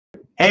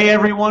Hey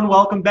everyone,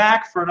 welcome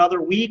back for another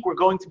week. We're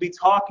going to be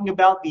talking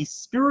about the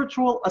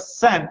spiritual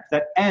ascent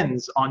that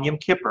ends on Yom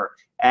Kippur.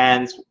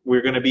 And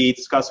we're going to be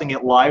discussing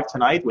it live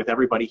tonight with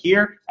everybody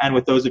here and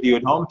with those of you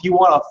at home. If you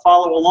want to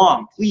follow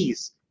along,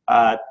 please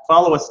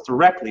follow us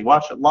directly.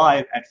 Watch it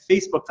live at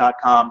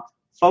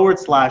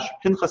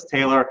facebook.com/Pinchas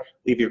Taylor.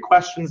 Leave your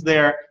questions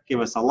there.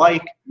 Give us a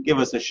like. Give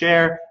us a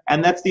share.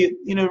 And that's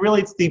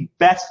really it's the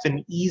best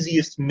and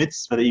easiest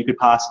mitzvah that you could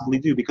possibly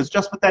do, because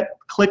just with that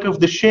click of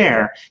the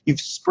share,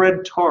 you've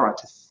spread Torah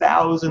to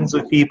thousands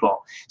of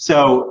people.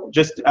 So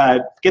just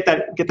get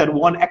that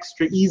one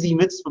extra easy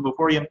mitzvah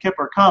before Yom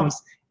Kippur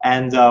comes,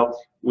 and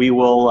we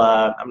will.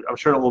 I'm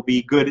sure it will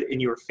be good in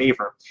your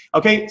favor.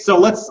 Okay, so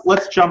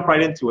let's jump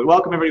right into it.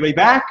 Welcome everybody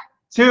back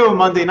to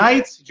Monday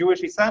Nights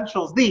Jewish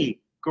Essentials, the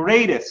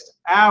greatest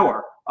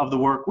hour of the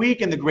work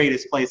week in the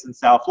greatest place in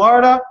South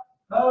Florida.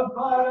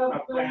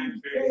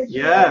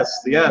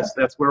 Yes,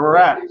 that's where we're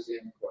at.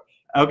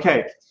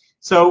 Okay,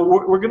 so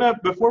we're gonna,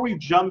 before we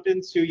jump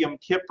into Yom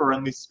Kippur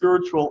and the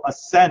spiritual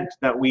ascent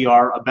that we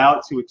are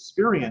about to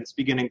experience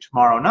beginning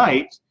tomorrow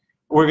night,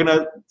 we're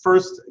gonna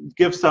first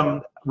give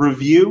some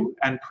review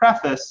and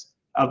preface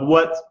of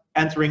what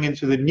entering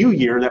into the new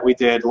year that we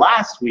did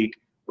last week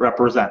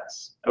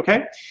represents.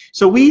 Okay,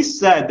 so we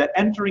said that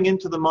entering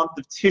into the month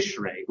of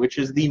Tishrei, which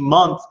is the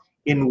month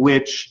in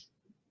which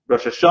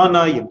Rosh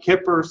Hashanah, Yom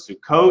Kippur,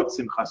 Sukkot,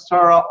 Simchas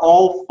Torah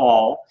all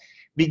fall,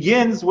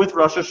 begins with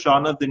Rosh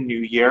Hashanah, the new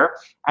year,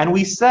 and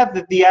we said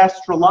that the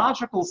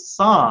astrological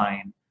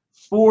sign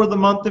for the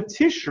month of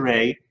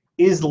Tishrei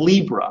is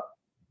Libra.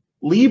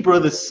 Libra,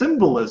 the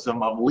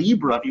symbolism of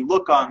Libra, if you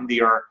look on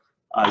your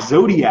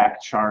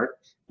zodiac chart,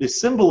 the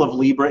symbol of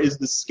Libra is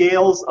the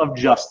scales of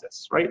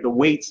justice, right? The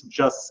weights,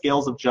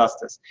 scales of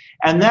justice.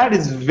 And that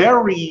is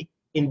very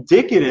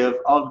indicative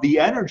of the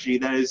energy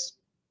that is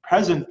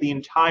present the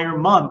entire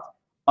month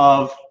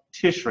of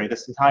Tishrei,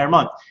 this entire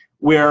month,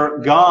 where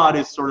God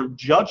is sort of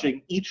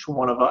judging each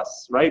one of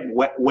us, right?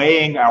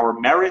 Weighing our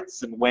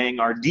merits and weighing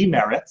our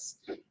demerits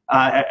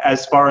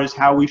as far as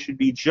how we should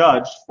be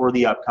judged for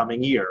the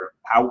upcoming year.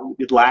 How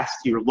did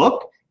last year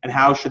look, and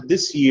how should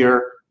this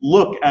year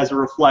look as a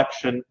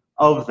reflection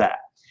of that?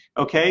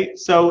 Okay,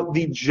 so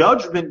the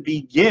judgment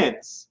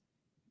begins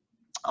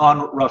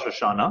on Rosh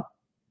Hashanah,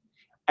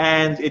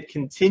 and it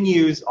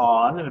continues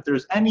on, and if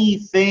there's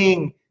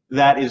anything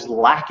that is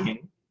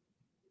lacking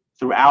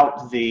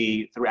throughout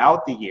the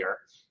year,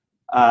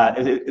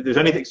 if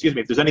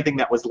there's anything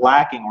that was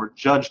lacking or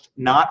judged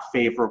not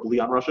favorably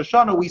on Rosh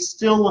Hashanah, we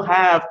still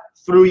have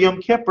through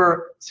Yom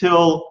Kippur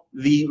till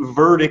the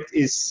verdict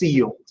is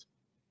sealed,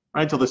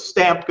 right? Till the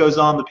stamp goes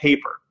on the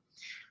paper.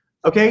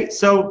 Okay,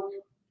 so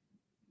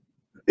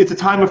it's a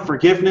time of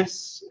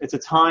forgiveness. It's a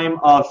time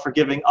of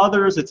forgiving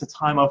others. It's a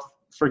time of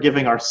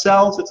forgiving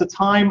ourselves. It's a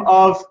time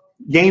of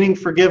gaining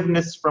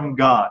forgiveness from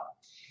God.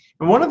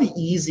 And one of the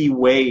easy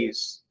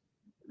ways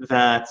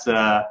that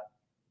a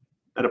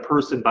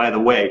person, by the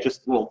way,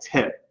 just a little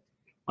tip,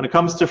 when it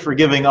comes to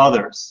forgiving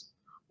others,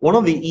 one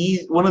of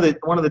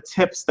the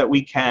tips that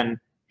we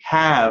can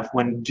have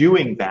when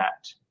doing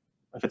that,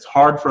 if it's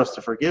hard for us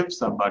to forgive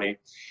somebody,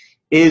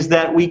 is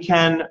that we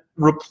can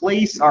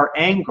replace our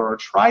anger, or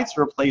try to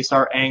replace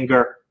our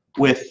anger,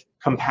 with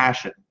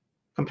compassion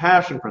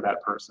for that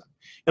person.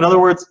 In other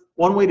words,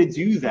 one way to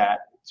do that,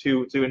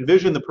 to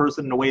envision the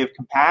person in a way of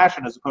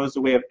compassion as opposed to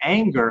a way of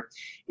anger,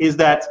 is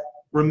that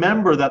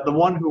remember that the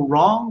one who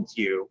wronged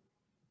you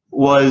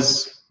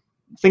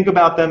think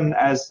about them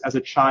as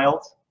a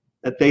child,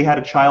 that they had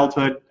a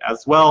childhood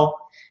as well.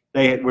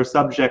 They were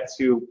subject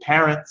to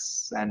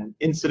parents and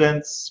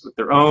incidents with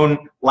their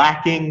own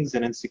lackings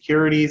and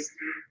insecurities.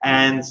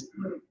 And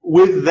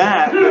with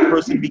that, the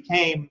person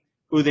became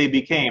who they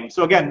became.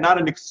 So again, not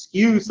an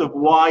excuse of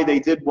why they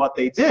did what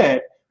they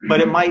did, but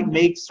it might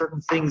make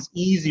certain things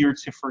easier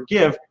to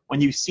forgive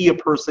when you see a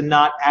person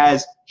not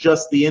as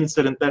just the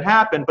incident that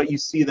happened, but you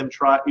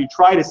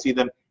try to see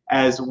them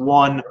as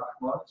one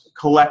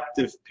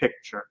collective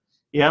picture.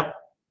 Yeah.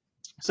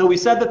 So we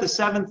said that the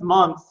 7th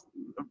month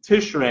of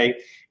Tishrei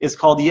is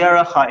called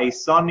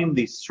EARTH-SHATTERING,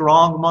 the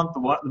strong month,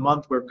 the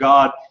month where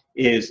God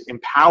is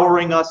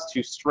empowering us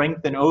to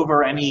strengthen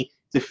over any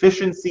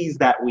deficiencies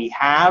that we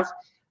have.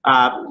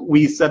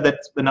 We said that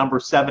the number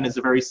 7 is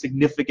very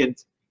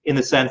significant in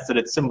the sense that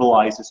it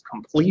symbolizes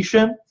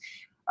completion.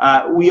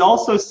 We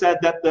also said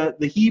that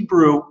the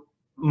Hebrew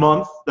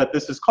month that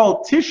this is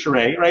called,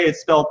 Tishrei, right?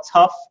 It's spelled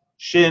Tuf,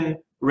 Shin,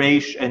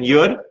 Resh, and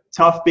Yud.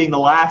 Tuf being the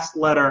last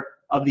letter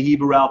of the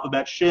Hebrew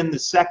alphabet, Shin the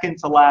second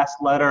to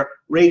last letter,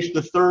 Resh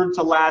the third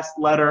to last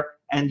letter,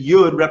 and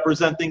Yud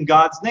representing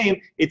God's name.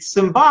 It's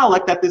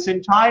symbolic that this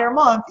entire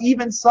month,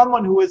 even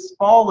someone who has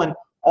fallen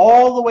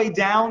all the way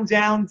down,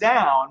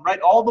 right,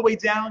 all the way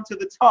down to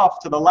the Tuf,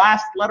 to the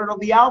last letter of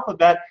the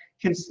alphabet,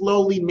 can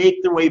slowly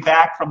make their way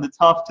back from the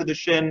Tuf to the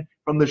Shin,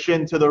 from the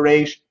Shin to the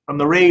Resh, from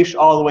the Resh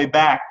all the way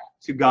back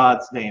to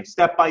God's name.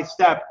 Step by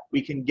step,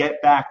 we can get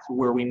back to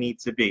where we need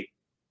to be.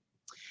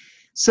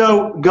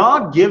 So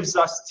God gives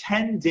us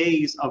 10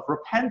 days of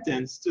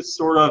repentance to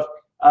sort of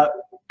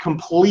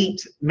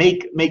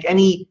make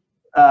any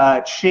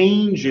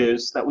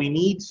changes that we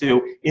need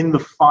to in the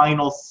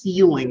final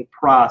sealing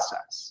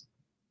process.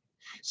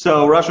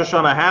 So Rosh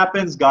Hashanah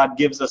happens, God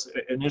gives us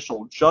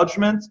initial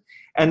judgment,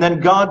 and then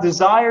God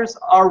desires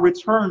our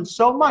return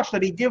so much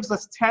that he gives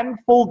us 10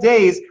 full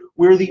days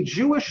where the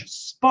Jewish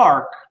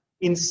spark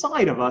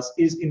inside of us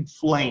is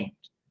inflamed,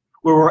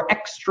 where we're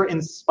extra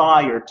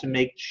inspired to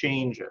make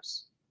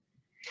changes.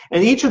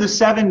 And each of the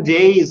 7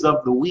 days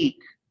of the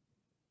week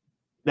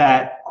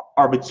that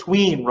are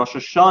between Rosh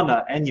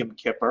Hashanah and Yom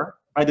Kippur,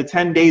 right? The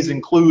 10 days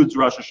includes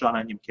Rosh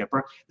Hashanah and Yom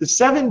Kippur. The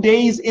 7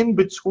 days in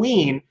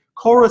between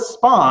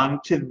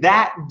correspond to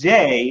that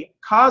day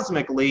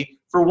cosmically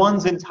for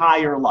one's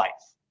entire life.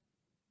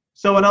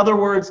 So in other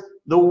words,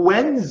 the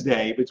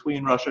Wednesday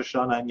between Rosh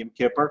Hashanah and Yom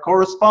Kippur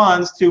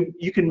corresponds to,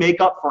 you can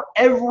make up for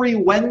every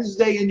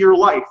Wednesday in your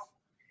life,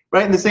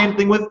 right? And the same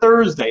thing with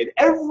Thursday.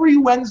 Every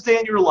Wednesday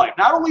in your life,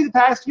 not only the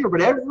past year,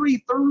 but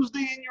every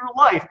Thursday in your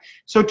life.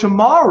 So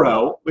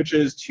tomorrow, which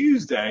is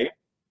Tuesday,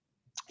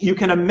 you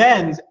can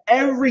amend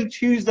every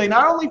Tuesday,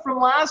 not only from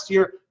last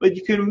year, but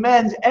you can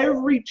amend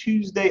every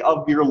Tuesday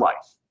of your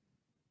life.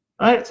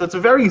 Right? So it's a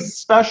very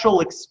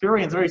special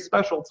experience, very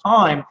special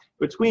time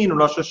between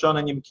Rosh Hashanah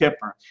and Yom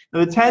Kippur.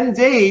 Now the 10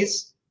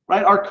 days,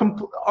 right, are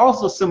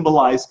also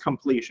symbolize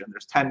completion.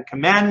 There's 10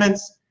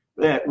 commandments.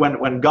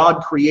 When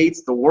God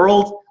creates the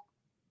world,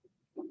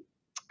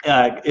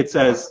 it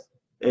does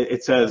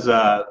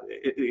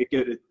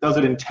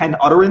it in 10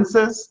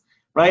 utterances,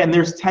 right? And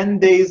there's 10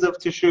 days of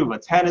teshuvah.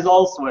 10 is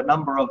also a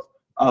number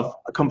of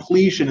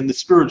completion in the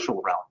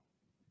spiritual realm.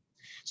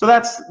 So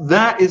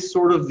that is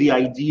sort of the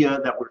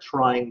idea that we're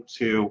trying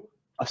to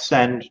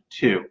ascend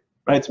to,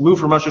 right? To move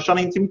from Rosh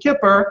Hashanah to Yom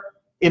Kippur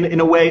in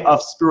a way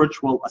of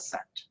spiritual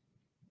ascent.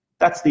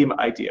 That's the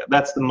idea.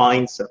 That's the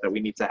mindset that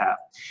we need to have.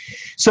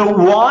 So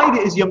why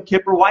is Yom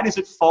Kippur, why does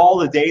it fall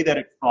the day that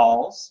it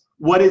falls?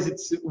 What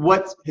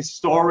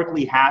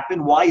historically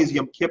happened? Why is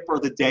Yom Kippur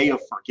the day of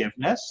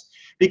forgiveness?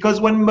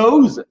 Because when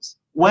Moses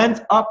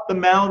went up the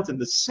mountain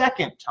the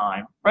second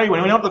time, right? When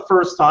he went up the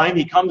first time,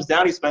 he comes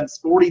down, he spends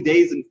 40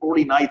 days and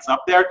 40 nights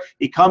up there.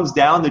 He comes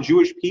down, the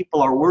Jewish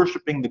people are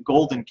worshiping the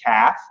golden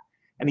calf,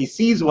 and he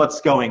sees what's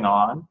going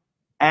on,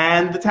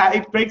 and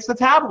he breaks the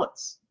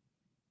tablets.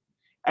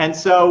 And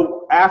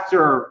so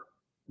after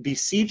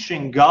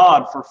beseeching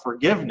God for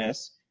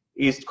forgiveness,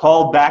 he's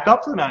called back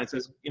up to the mountain. He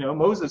says,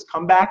 Moses,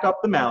 come back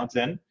up the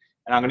mountain,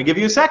 and I'm going to give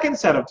you a second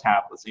set of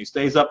tablets. And he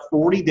stays up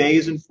 40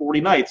 days and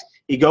 40 nights.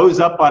 He goes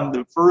up on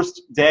the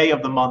first day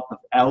of the month of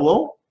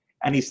Elul,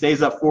 and he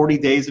stays up 40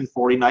 days and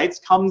 40 nights,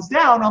 comes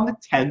down on the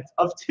 10th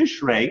of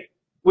Tishrei,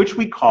 which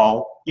we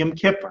call Yom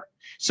Kippur.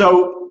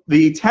 So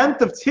the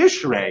 10th of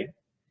Tishrei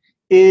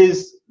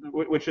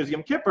which is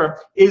Yom Kippur,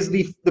 is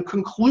the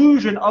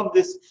conclusion of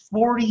this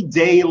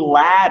 40-day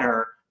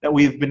ladder that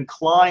we've been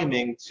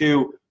climbing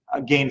to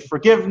gain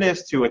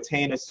forgiveness, to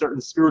attain a certain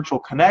spiritual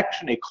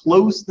connection, a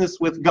closeness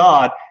with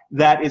God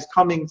that is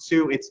coming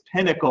to its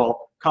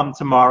pinnacle come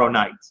tomorrow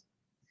night.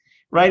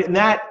 Right? And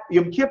that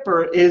Yom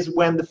Kippur is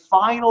when the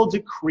final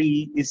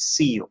decree is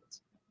sealed.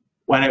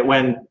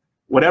 When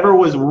whatever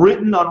was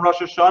written on Rosh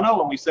Hashanah,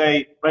 when we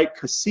say, right,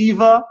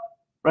 Kasiva,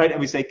 right, and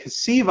we say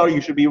Kasiva, you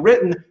should be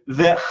written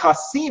the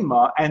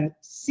Chasima and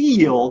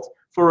sealed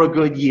for a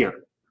good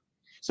year.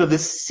 So the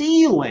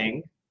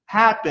sealing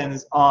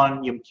happens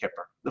on Yom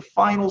Kippur, the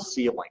final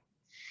sealing.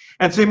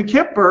 And so Yom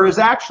Kippur is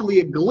actually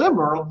a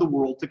glimmer of the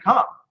world to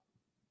come.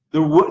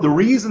 The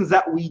reasons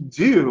that we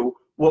do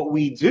what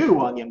we do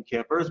on Yom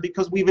Kippur is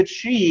because we've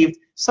achieved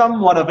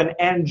somewhat of an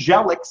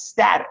angelic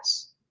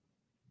status.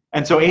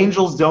 And so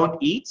angels don't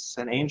eat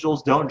and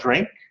angels don't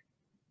drink.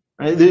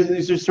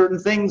 These are certain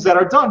things that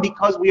are done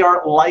because we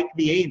are like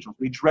the angels.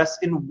 We dress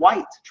in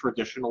white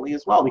traditionally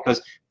as well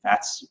because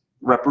that's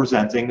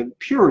representing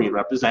purity,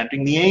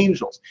 representing the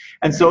angels.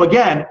 And so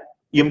again,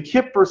 Yom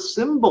Kippur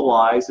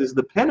symbolizes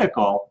the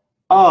pinnacle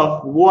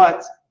of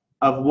what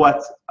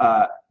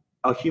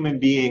a human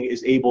being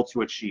is able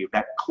to achieve,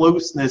 that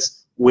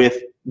closeness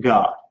with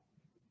God.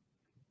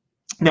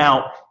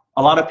 Now,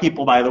 a lot of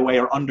people, by the way,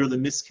 are under the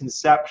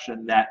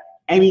misconception that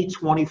any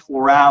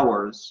 24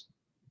 hours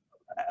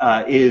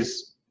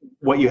is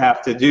what you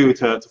have to do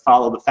to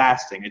follow the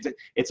fasting.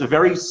 It's a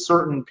very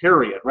certain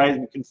period, right?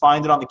 You can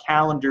find it on the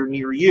calendar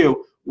near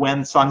you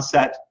when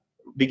sunset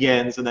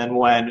begins and then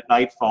when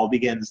nightfall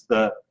begins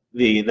the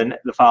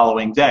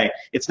following day.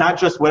 It's not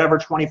just whatever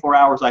 24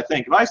 hours I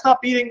think. If I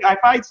stopped eating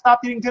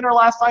dinner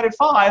last night at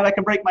 5, I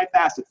can break my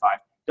fast at 5.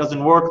 It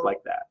doesn't work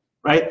like that,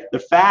 right? The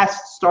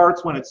fast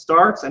starts when it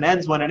starts and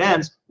ends when it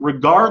ends,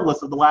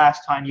 regardless of the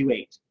last time you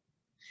ate.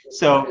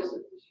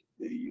 So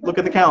look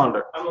at the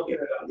calendar,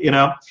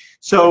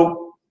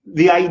 So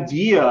the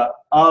idea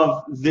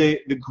of the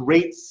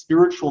great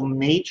spiritual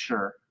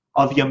nature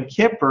of Yom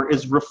Kippur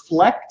is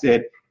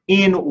reflected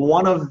in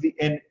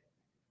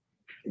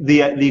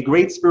the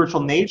great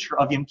spiritual nature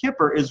of Yom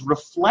Kippur is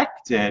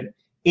reflected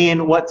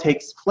in what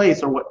takes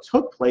place or what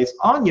took place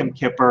on Yom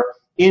Kippur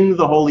in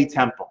the Holy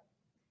Temple.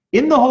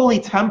 In the Holy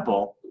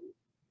Temple,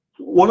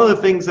 one of the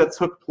things that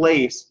took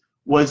place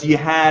was you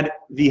had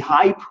the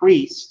high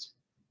priest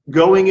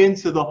going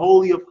into the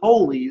Holy of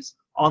Holies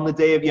on the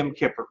day of Yom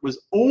Kippur. It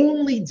was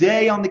only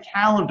day on the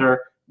calendar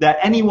that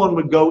anyone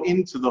would go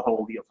into the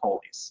Holy of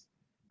Holies.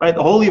 Right?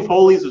 The Holy of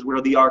Holies is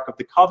where the Ark of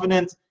the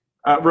Covenant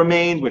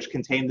remained, which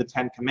contained the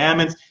Ten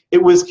Commandments.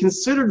 It was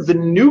considered the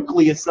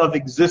nucleus of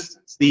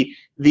existence,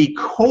 the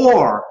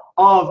core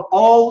of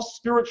all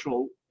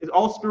spiritual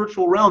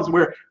realms,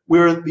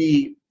 where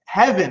the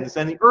heavens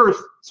and the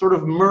earth sort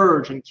of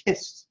merge and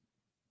kissed.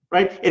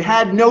 Right? It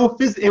had no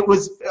it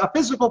was a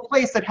physical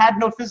place that had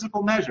no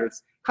physical measure.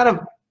 It's kind of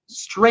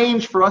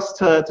strange for us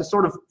to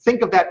sort of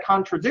think of that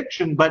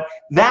contradiction, but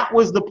that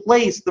was the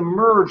place, the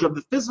merge of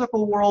the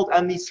physical world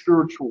and the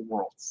spiritual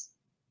worlds.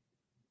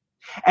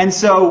 And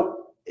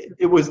so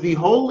it was the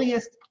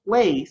holiest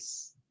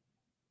place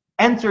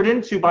entered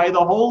into by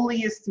the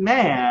holiest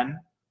man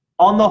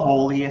on the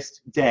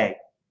holiest day.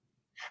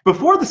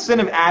 Before the sin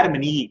of Adam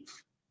and Eve,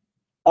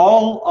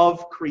 all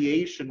of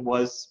creation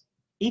was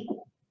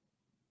equal.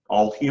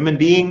 All human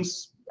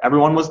beings,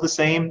 everyone was the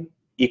same,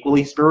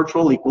 equally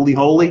spiritual, equally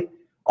holy.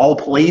 All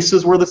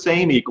places were the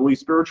same, equally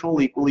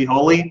spiritual, equally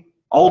holy.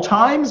 All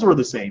times were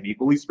the same,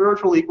 equally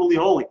spiritual, equally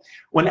holy.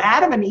 When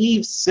Adam and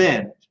Eve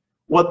sinned,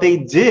 what they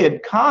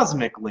did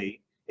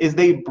cosmically is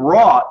they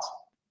brought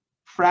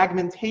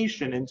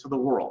fragmentation into the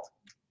world.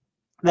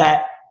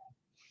 That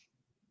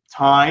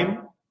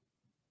time,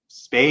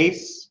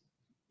 space,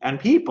 and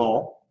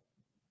people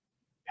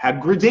had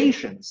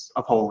gradations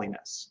of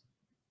holiness.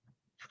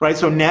 Right?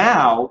 So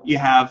now you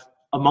have,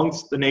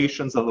 amongst the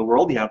nations of the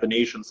world, you have the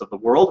nations of the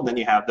world, and then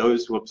you have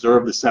those who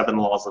observe the 7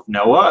 laws of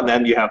Noah, and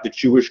then you have the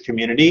Jewish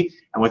community,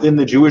 and within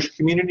the Jewish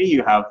community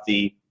you have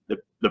the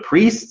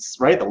priests,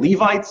 right, the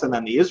Levites, and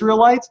then the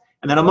Israelites,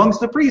 and then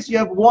amongst the priests you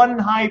have one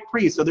high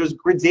priest. So there's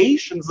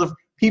gradations of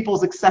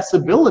people's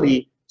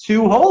accessibility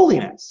to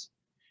holiness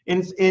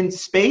in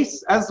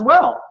space as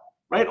well.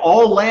 Right?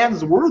 All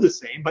lands were the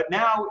same, but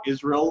now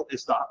Israel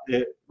is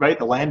right.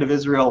 The land of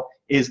Israel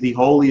is the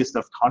holiest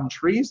of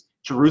countries.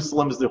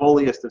 Jerusalem is the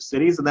holiest of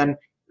cities, and then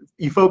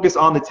you focus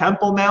on the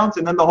Temple Mount,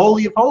 and then the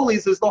Holy of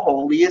Holies is the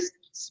holiest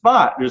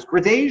spot. There's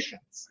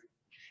gradations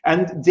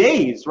and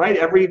days. Right?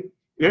 A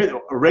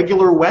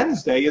regular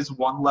Wednesday is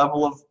one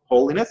level of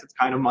holiness. It's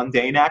kind of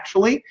mundane,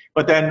 actually.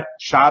 But then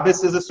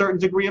Shabbos is a certain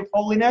degree of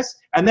holiness.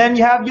 And then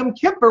you have Yom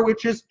Kippur,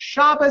 which is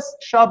Shabbos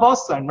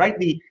Shabboson, right?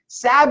 The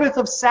Sabbath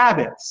of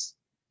Sabbaths.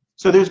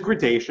 So there's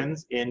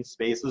gradations in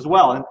space as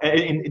well, and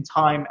in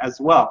time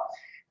as well.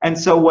 And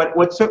so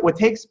what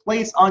takes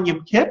place on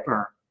Yom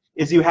Kippur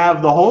is you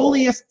have the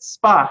holiest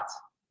spot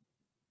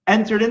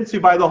entered into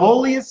by the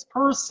holiest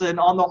person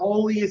on the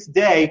holiest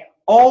day,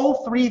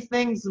 all three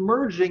things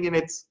merging in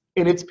its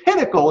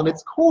pinnacle, in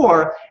its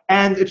core,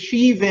 and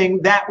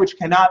achieving that which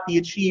cannot be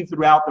achieved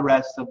throughout the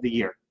rest of the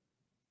year.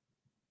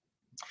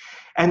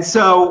 And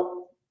so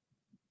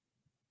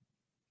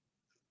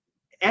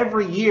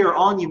every year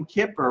on Yom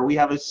Kippur, we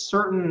have a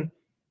certain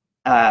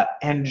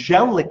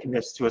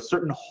angelicness to a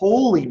certain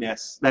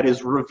holiness that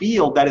is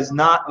revealed that is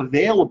not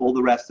available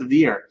the rest of the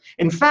year.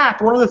 In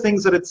fact, one of the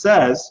things that it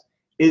says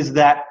is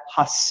that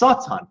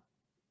Hasatan,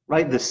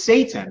 right, the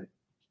Satan,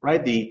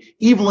 right, the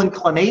evil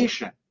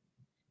inclination,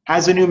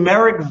 has a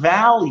numeric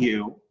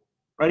value,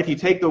 right? If you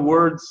take the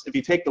word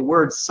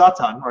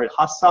Satan, right,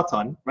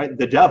 Hasatan, right,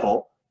 the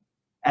devil,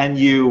 and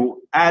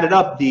you added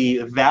up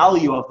the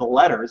value of the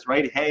letters,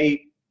 right,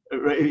 hey,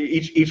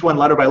 each one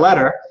letter by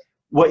letter,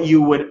 what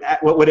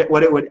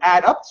it would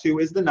add up to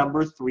is the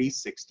number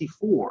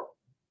 364,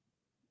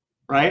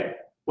 right?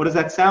 What does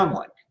that sound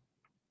like?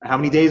 How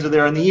many days are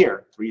there in the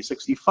year?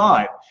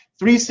 365.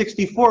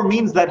 364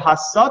 means that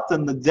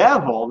Hasatan, the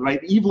devil,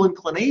 right, evil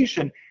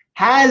inclination,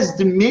 has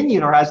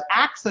dominion or has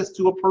access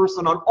to a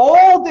person on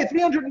all the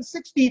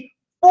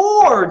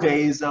 364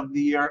 days of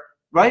the year,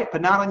 right?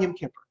 But not on Yom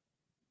Kippur.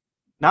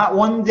 Not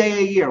one day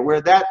a year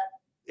where that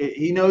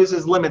he knows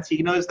his limits.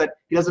 He knows that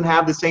he doesn't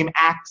have the same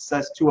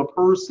access to a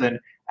person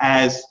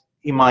as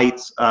he might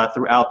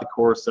throughout the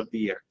course of the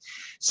year.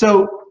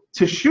 So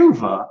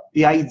teshuvah,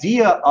 the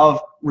idea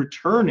of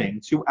returning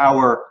to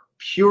our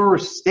pure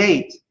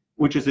state,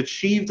 which is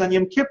achieved on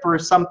Yom Kippur,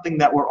 is something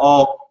that we're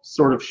all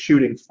sort of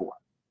shooting for.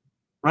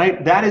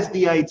 Right? That is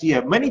the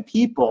idea. Many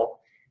people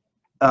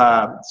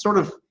sort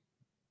of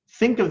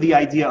think of the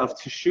idea of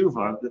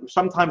teshuvah.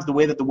 Sometimes the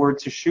way that the word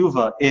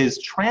teshuvah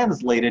is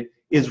translated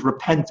is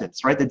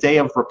repentance, right? The day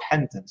of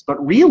repentance.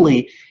 But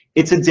really,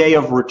 it's a day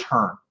of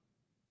return.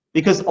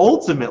 Because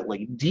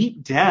ultimately,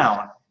 deep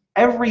down,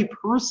 every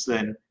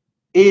person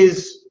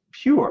is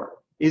pure,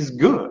 is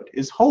good,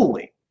 is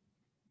holy.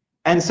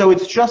 And so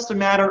it's just a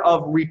matter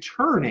of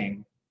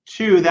returning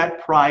to that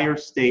prior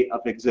state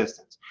of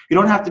existence. You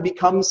don't have to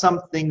become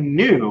something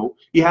new.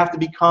 You have to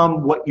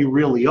become what you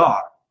really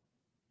are.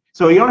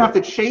 So you don't have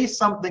to chase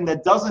something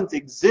that doesn't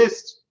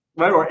exist,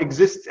 right, or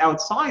exists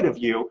outside of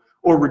you,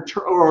 or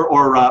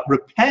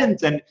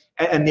repent, and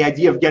the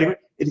idea of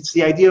it's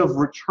the idea of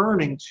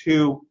returning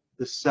to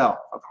the self,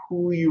 of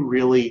who you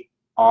really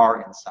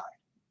are inside.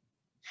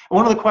 And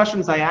one of the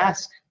questions I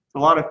ask a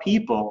lot of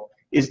people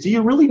is, do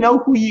you really know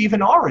who you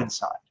even are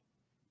inside?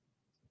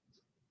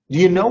 Do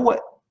you know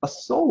what a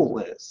soul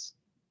is.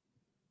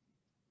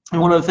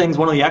 And one of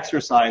the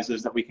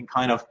exercises that we can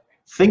kind of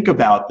think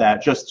about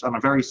that just on a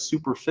very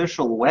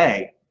superficial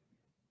way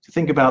to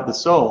think about the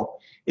soul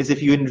is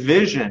if you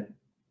envision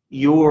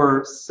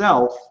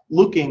yourself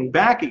looking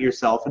back at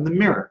yourself in the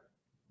mirror.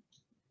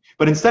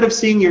 But instead of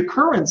seeing your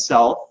current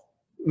self,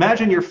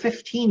 imagine your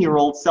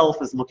 15-year-old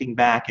self is looking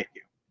back at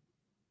you.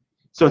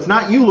 So it's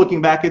not you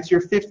looking back, it's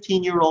your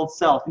 15-year-old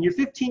self. And your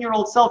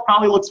 15-year-old self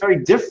probably looks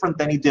very different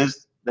than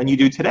you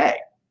do today.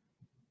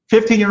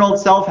 15-year-old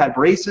self had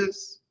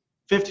braces.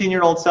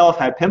 15-year-old self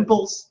had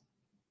pimples.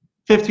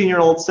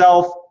 15-year-old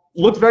self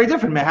looked very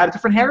different, had a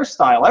different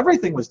hairstyle.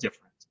 Everything was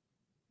different.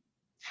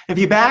 If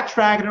you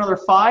backtrack another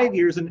 5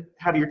 years and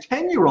have your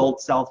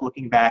 10-year-old self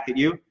looking back at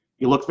you,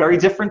 you look very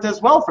different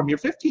as well from your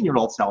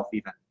 15-year-old self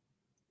even.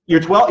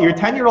 Your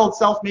 10-year-old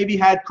self maybe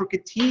had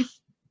crooked teeth,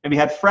 maybe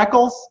had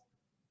freckles.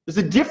 It was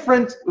a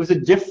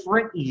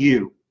different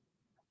you.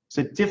 It's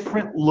a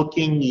different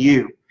looking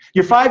you.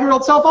 Your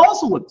 5-year-old self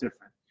also looked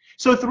different.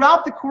 So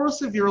throughout the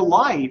course of your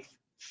life,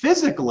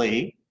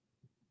 physically,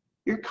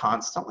 you're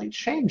constantly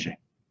changing.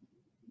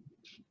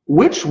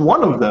 Which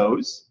one of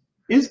those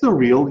is the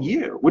real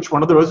you? Which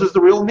one of those is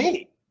the real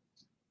me?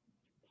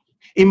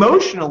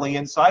 Emotionally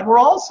inside, we're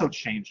also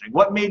changing.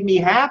 What made me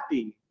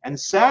happy and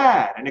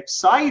sad and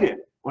excited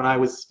when I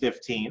was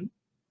 15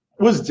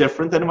 was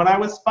different than when I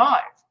was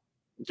 5.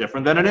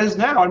 Different than it is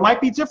now. It might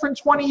be different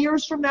 20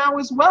 years from now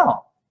as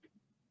well.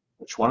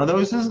 Which one of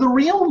those is the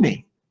real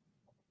me?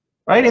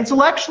 Right?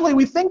 Intellectually,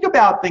 we think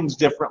about things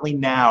differently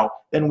now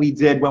than we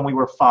did when we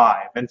were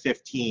 5 and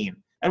 15.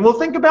 And we'll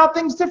think about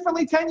things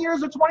differently 10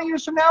 years or 20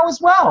 years from now as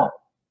well.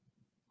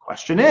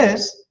 Question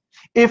is,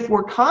 if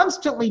we're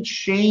constantly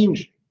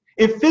changing,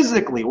 if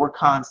physically we're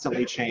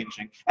constantly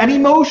changing, and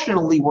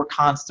emotionally we're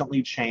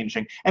constantly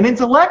changing, and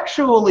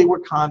intellectually we're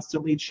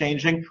constantly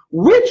changing,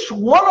 which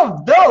one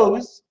of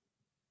those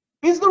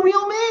is the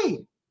real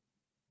me?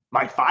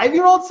 My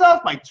 5-year-old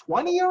self, my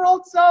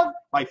 20-year-old self,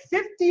 my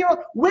 50-year-old,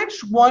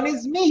 which one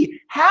is me?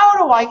 How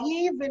do I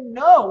even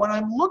know when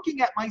I'm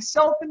looking at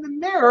myself in the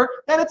mirror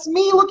that it's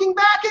me looking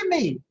back at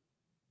me?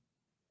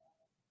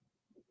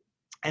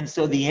 And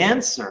so the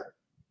answer,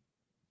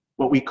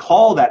 what we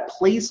call that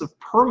place of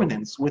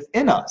permanence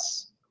within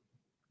us,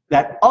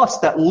 that us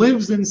that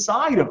lives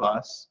inside of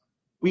us,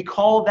 we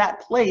call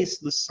that place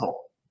the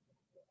soul.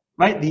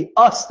 Right? The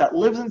us that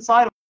lives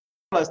inside of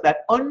us, that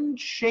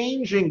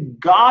unchanging,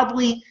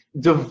 godly,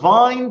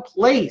 divine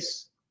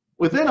place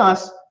within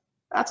us,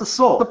 that's a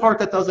soul, the part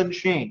that doesn't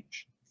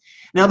change.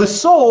 Now the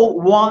soul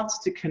wants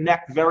to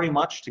connect very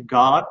much to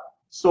God.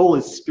 Soul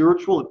is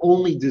spiritual. It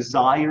only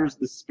desires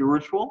the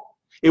spiritual.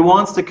 It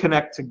wants to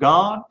connect to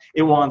God.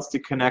 It wants to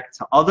connect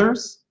to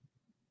others.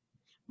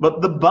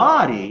 But the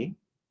body,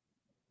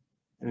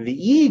 and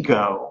the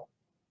ego,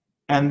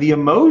 and the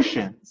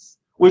emotions,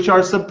 which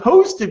are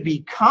supposed to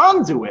be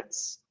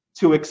conduits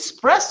to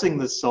expressing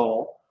the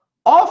soul,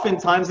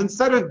 oftentimes,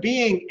 instead of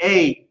being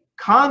a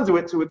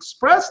conduit to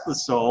express the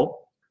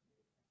soul,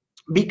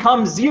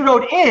 become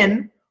zeroed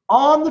in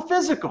on the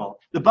physical.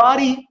 The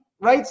body,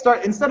 right,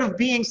 instead of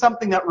being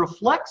something that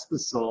reflects the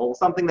soul,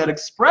 something that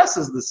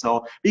expresses the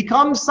soul,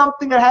 becomes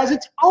something that has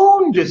its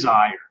own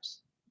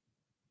desires.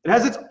 It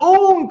has its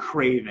own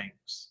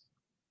cravings.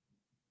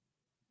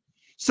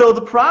 So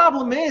the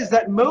problem is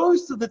that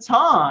most of the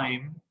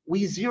time,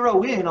 we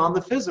zero in on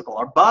the physical.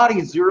 Our body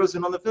zeroes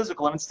in on the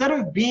physical. And instead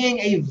of being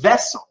a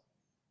vessel,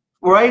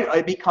 right,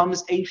 it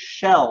becomes a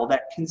shell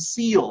that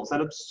conceals,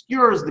 that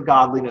obscures the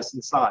godliness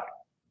inside.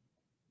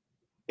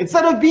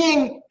 Instead of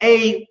being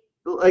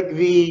like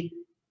the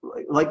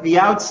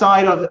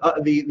outside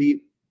of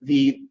the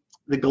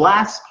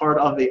glass part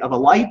of a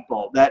light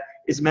bulb that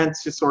is meant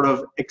to sort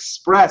of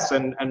express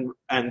and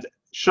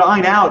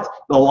shine out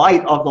the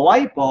light of the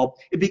light bulb,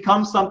 it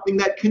becomes something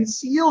that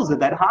conceals it,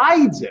 that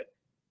hides it.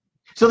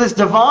 So this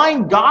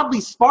divine, godly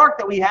spark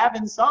that we have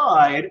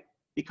inside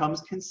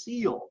becomes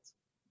concealed.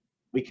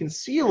 We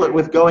conceal it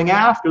with going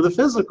after the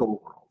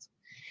physical world.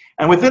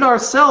 And within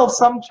ourselves,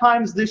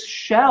 sometimes this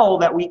shell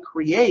that we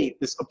create,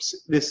 this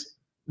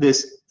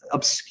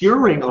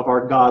obscuring of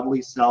our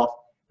godly self,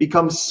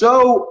 becomes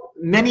so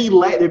many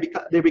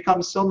there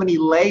become so many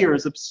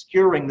layers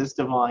obscuring this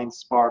divine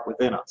spark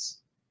within us.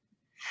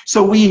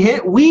 So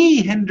we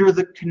hinder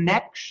the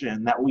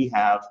connection that we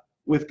have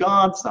with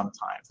God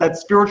sometimes. That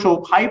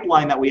spiritual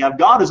pipeline that we have,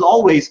 God is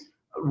always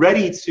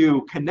ready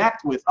to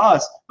connect with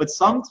us, but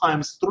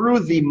sometimes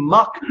through the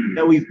muck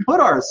that we've put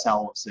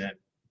ourselves in,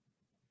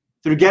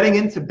 through getting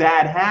into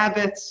bad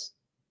habits,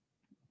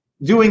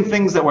 doing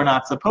things that we're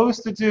not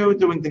supposed to do,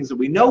 doing things that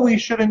we know we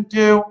shouldn't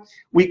do,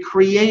 we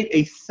create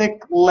a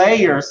thick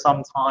layer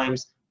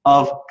sometimes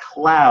of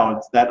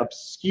clouds that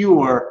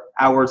obscure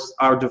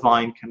our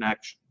divine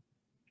connection.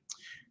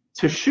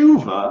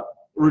 Teshuvah,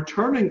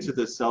 returning to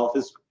the self,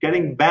 is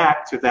getting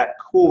back to that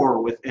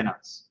core within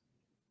us.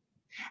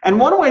 And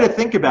one way to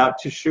think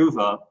about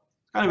teshuvah,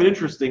 kind of an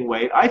interesting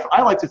way,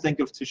 I like to think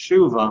of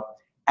teshuvah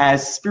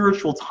as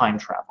spiritual time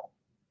travel.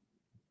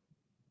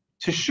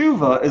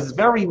 Teshuvah is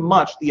very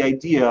much the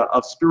idea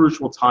of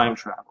spiritual time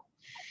travel.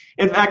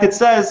 In fact, it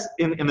says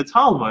in the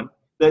Talmud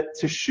that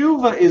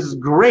Teshuvah is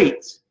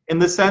great in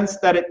the sense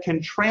that it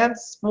can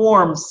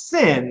transform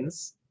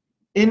sins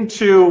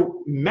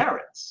into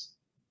merits.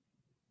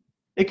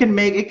 It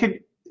could,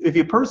 if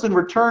a person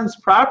returns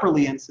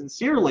properly and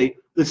sincerely,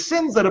 the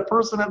sins that a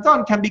person has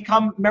done can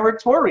become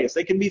meritorious.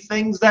 They can be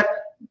things that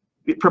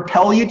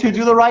propel you to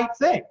do the right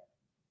thing.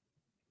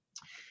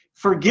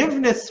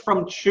 Forgiveness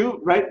from teshuvah,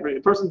 right?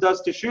 A person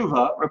does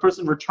teshuvah, or a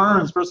person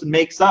returns, a person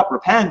makes up,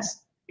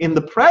 repents in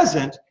the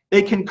present,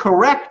 they can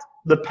correct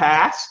the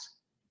past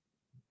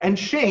and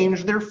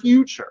change their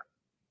future.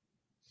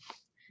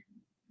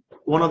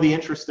 One of the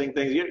interesting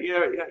things,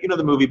 you know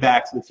the movie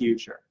Back to the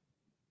Future,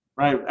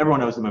 right?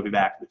 Everyone knows the movie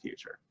Back to the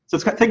Future. So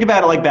think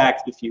about it like Back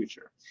to the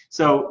Future.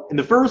 So in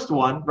the first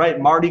one, right,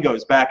 Marty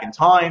goes back in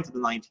time to the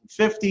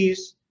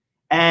 1950s,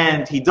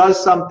 and he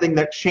does something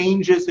that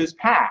changes his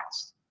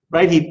past,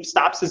 right? He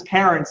stops his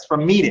parents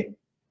from meeting.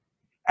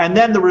 And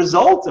then the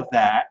result of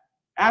that,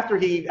 after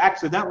he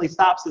accidentally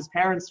stops his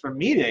parents from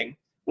meeting,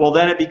 well,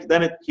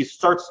 he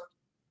starts,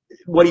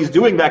 what he's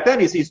doing back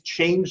then is he's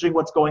changing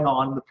what's going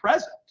on in the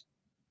present,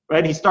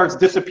 right? He starts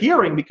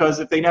disappearing because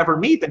if they never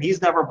meet, then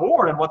he's never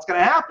born, and what's going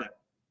to happen?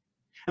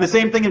 And the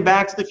same thing in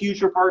Back to the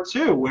Future Part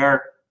 2,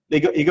 where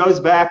he goes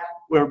back,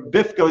 where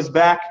Biff goes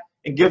back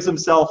and gives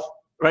himself,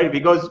 right? If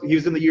he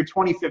was in the year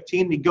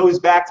 2015, he goes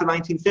back to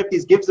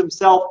 1950s, gives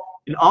himself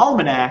an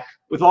almanac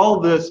with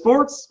all the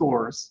sports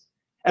scores.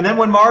 And then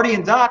when Marty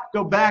and Doc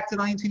go back to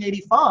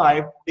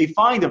 1985, they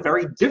find a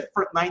very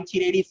different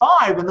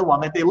 1985 than the one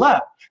that they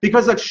left.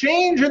 Because a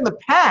change in the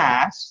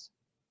past,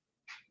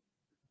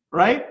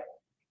 right,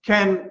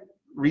 can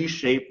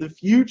reshape the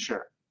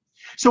future.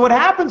 So what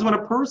happens when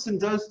a person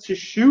does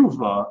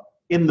teshuvah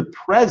in the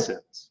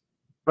present,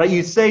 right?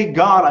 You say,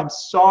 God, I'm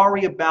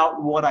sorry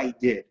about what I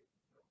did.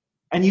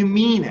 And you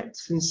mean it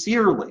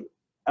sincerely.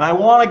 And I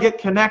want to get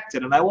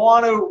connected, and I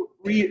want to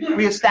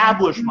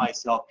reestablish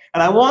myself,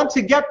 and I want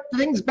to get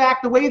things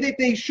back the way that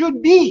they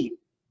should be.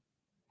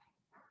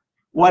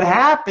 What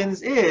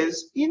happens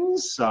is,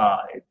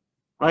 inside,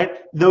 right,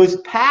 those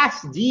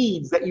past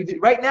deeds that you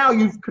did, right now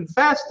you've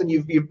confessed and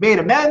you've made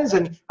amends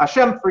and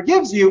Hashem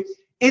forgives you,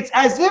 it's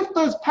as if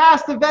those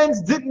past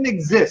events didn't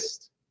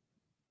exist.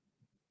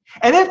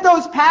 And if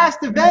those past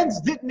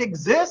events didn't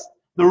exist,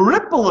 the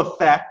ripple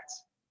effect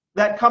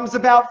that comes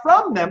about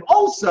from them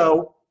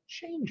also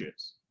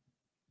changes.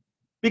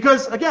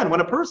 Because again,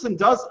 when a person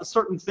does a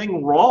certain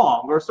thing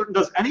wrong, or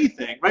does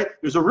anything, right,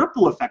 there's a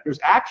ripple effect, there's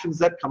actions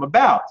that come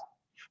about.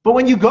 But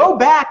when you go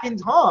back in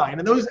time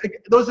and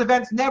those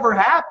events never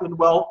happened,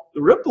 well,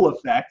 the ripple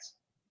effect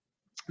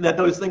that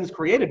those things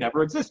created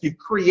never exists. You've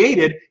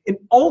created an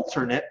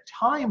alternate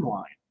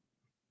timeline.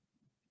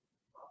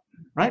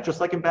 Right?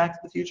 Just like in Back to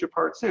the Future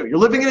Part 2. You're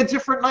living in a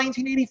different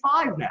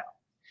 1985 now.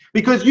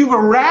 Because you've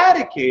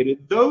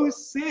eradicated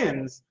those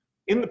sins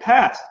in the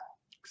past.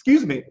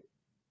 Excuse me.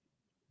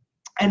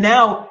 And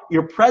now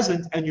your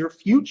present and your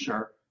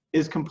future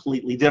is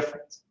completely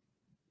different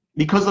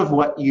because of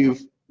what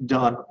you've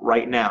done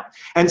right now.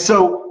 And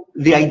so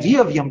the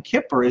idea of Yom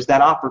Kippur is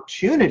that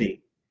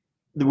opportunity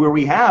where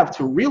we have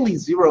to really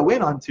zero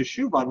in on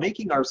teshuvah,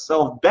 making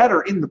ourselves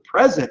better in the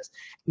present,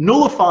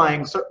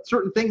 nullifying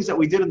certain things that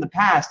we did in the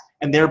past,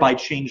 and thereby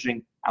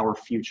changing our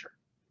future.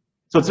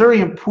 So it's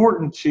very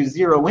important to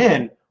zero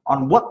in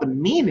on what the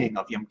meaning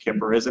of Yom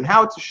Kippur is and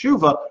how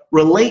teshuvah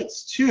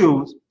relates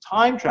to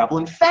time travel.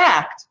 In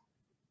fact,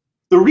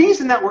 the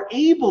reason that we're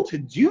able to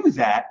do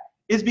that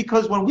is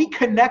because when we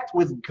connect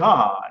with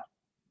God,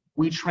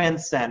 we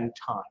transcend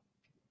time.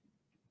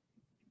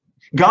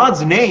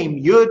 God's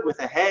name, Yud with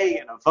a Hey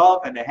and a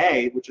Vav and a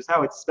Hey, which is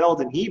how it's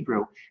spelled in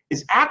Hebrew,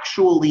 is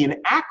actually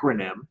an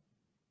acronym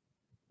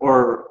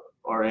or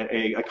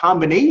a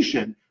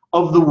combination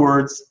of the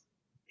words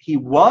He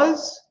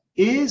was,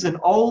 is, and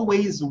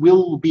always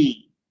will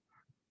be.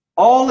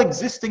 All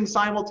existing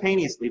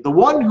simultaneously. The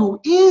one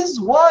who is,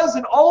 was,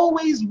 and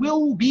always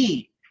will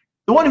be.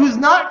 The one who's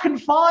not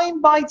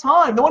confined by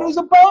time. The one who's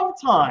above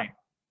time.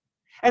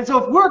 And so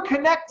if we're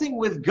connecting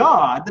with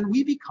God, then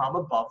we become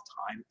above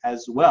time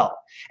as well.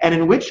 And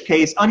in which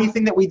case,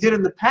 anything that we did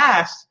in the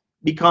past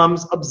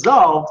becomes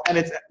absolved,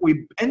 and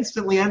we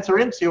instantly enter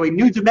into a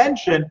new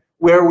dimension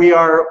where we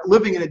are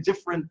living in a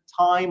different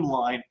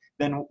timeline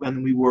than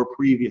when we were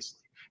previously.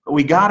 But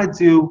we got to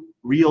do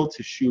real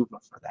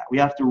teshuvah for that. We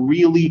have to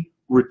really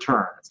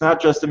return. It's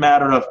not just a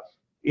matter of,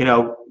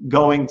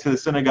 going to the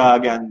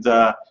synagogue and,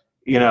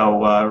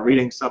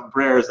 reading some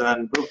prayers and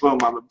then boom, boom,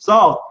 I'm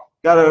absolved.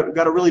 Got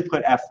to really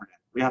put effort in.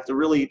 We have to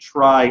really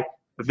try,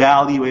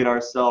 evaluate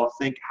ourselves,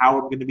 think how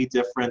I'm going to be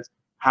different,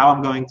 how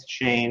I'm going to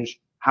change,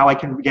 how I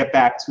can get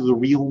back to the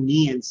real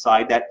me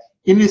inside, that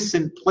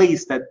innocent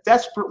place that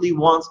desperately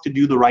wants to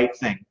do the right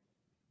thing.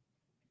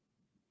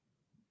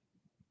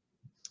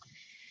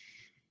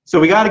 So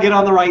we got to get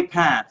on the right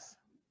path.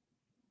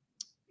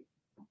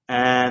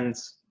 And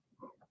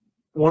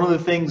one of the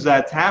things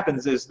that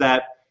happens is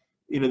that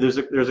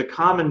there's a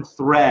common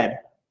thread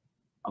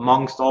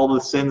amongst all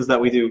the sins that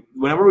we do.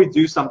 Whenever we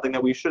do something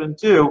that we shouldn't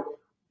do,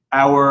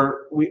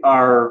 our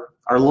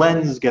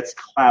lens gets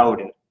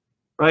clouded.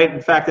 Right?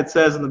 In fact, it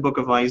says in the book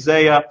of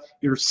Isaiah,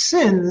 your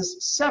sins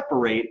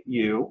separate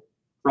you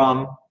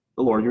from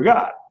the Lord your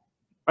God.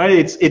 Right?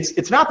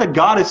 It's not that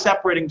God is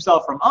separating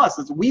himself from us,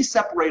 it's we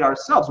separate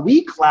ourselves.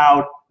 We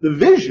cloud the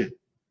vision.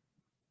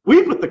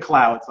 We put the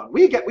clouds on.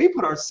 We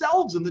put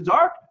ourselves in the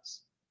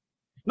darkness.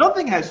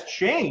 Nothing has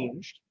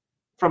changed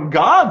from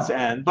God's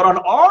end, but on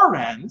our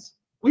end,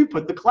 we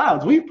put the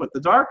clouds, we put the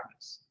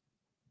darkness.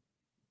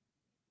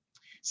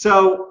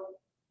 So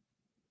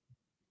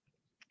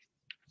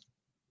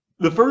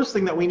the first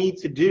thing that we need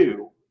to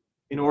do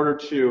in order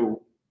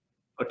to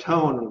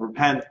atone and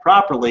repent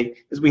properly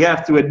is we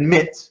have to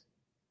admit.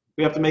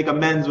 We have to make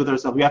amends with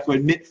ourselves. We have to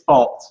admit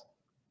fault.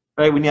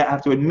 Right? We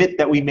have to admit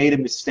that we made a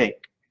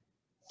mistake.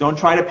 Don't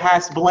try to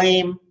pass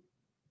blame.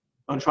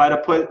 Don't try to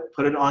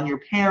put it on your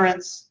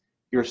parents,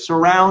 your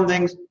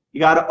surroundings. You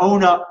got to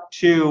own up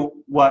to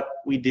what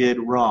we did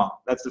wrong.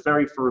 That's the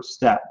very first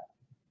step.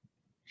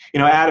 You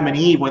know, Adam and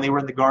Eve, when they were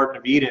in the Garden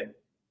of Eden,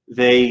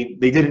 they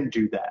didn't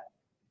do that.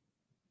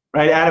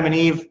 Right?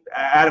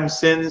 Adam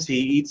sins, he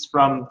eats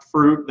from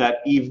fruit that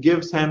Eve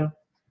gives him.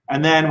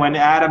 And then when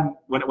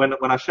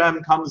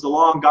Hashem comes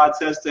along, God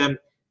says to him,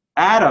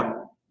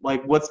 Adam,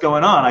 like, what's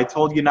going on? I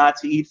told you not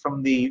to eat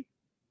from the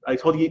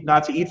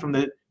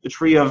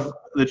tree of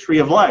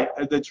life,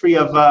 the tree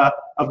of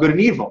good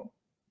and evil.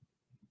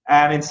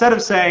 And instead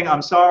of saying,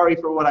 I'm sorry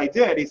for what I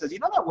did, he says, you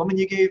know that woman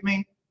you gave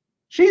me?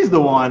 She's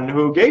the one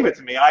who gave it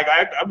to me.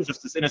 I was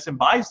just this innocent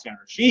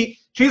bystander. She's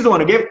the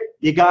one who gave it.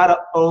 You got to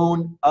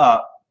own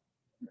up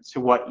to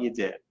what you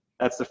did.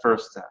 That's the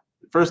first step.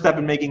 The first step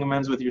in making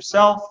amends with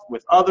yourself,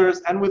 with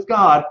others, and with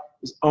God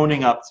is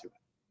owning up to it.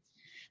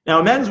 Now,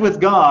 amends with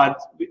God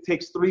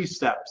takes 3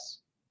 steps.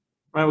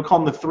 Right? We call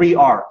them the 3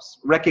 R's.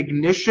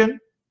 Recognition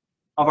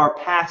of our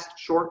past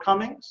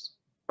shortcomings,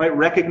 right?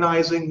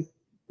 Recognizing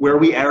where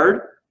we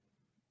erred.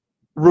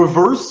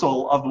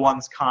 Reversal of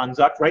one's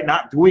conduct, right?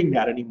 Not doing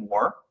that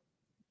anymore.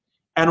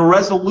 And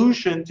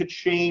resolution to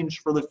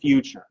change for the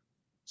future.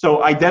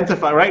 So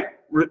identify, right?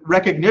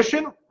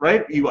 Recognition,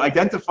 right? You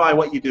identify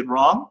what you did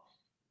wrong.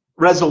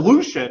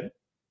 Resolution,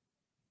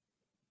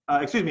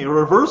 a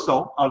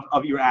reversal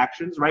of your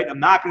actions, right? I'm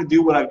not going to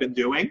do what I've been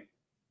doing.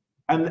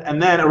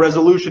 And then a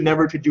resolution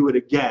never to do it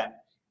again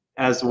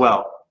as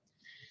well.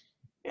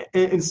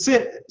 And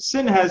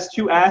sin has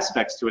 2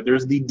 aspects to it.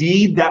 There's the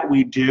deed that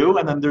we do,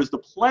 and then there's the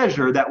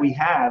pleasure that we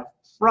have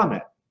from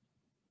it.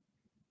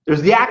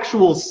 There's the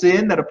actual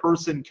sin that a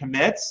person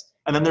commits,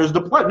 and then there's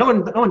the pleasure. No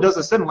one does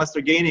a sin unless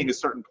they're gaining a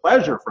certain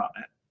pleasure from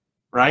it,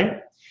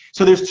 right?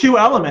 So there's 2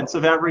 elements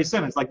of every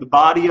sin. It's like the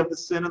body of the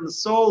sin and the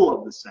soul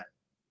of the sin.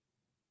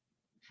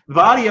 The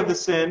body of the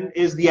sin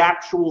is the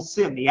actual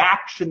sin, the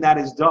action that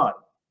is done.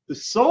 The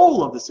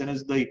soul of the sin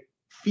is the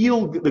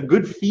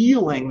good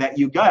feeling that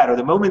you get, or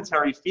the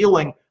momentary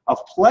feeling of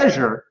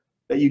pleasure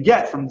that you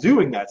get from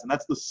doing that. And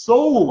that's the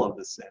soul of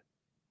the sin.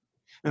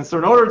 And so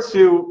in order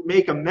to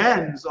make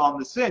amends on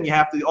the sin, you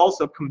have to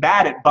also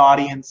combat it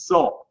body and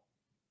soul.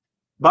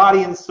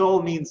 Body and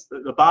soul means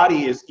the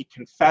body is you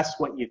confess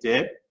what you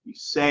did. You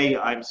say,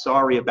 I'm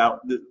sorry about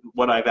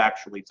what I've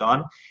actually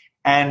done.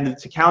 And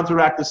to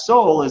counteract the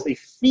soul is a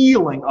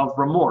feeling of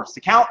remorse.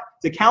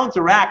 To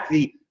counteract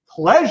the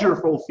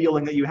pleasureful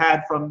feeling that you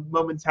had from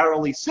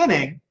momentarily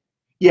sinning,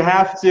 you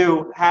have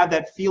to have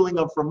that feeling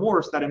of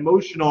remorse, that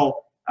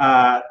emotional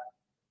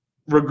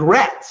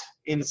regret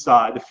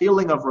inside, the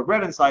feeling of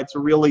regret inside, to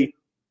really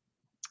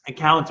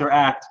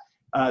counteract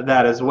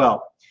that as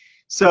well.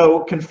 So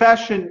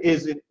confession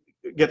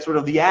gets rid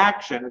of the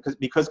action,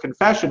 because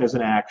confession is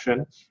an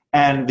action,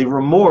 and the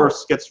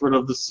remorse gets rid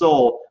of the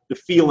soul, the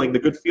feeling, the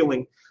good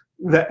feeling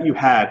that you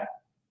had.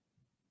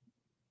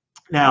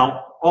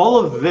 Now, all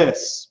of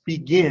this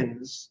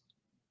begins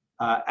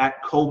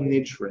at Kol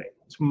Nidre,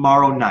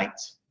 tomorrow night.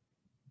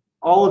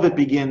 All of it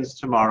begins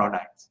tomorrow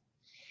night.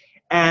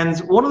 And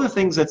one of the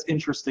things that's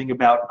interesting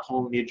about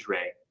Kol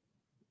Nidre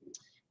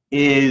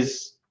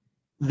is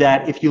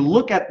that if you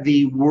look at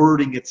the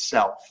wording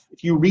itself,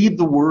 if you read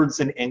the words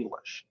in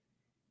English,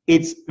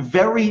 it's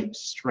very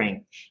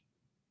strange.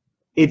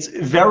 It's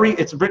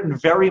written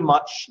very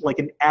much like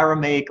an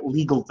Aramaic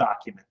legal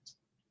document.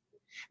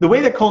 The way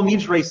that Kol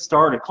Nidre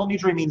started, Kol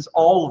Nidre means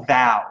all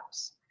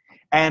vows.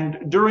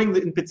 And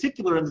in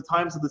particular in the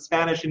times of the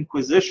Spanish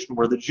Inquisition,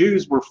 where the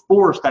Jews were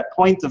forced at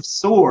point of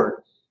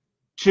sword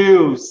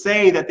to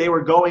say that they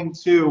were going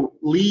to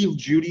leave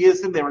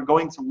Judaism, they were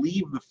going to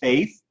leave the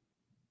faith.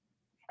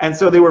 And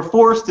so they were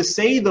forced to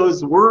say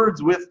those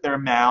words with their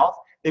mouth.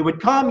 They would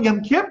come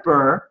Yom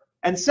Kippur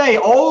and say,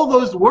 all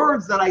those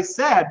words that I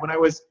said when I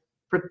was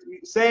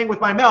saying with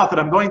my mouth that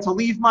I'm going to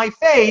leave my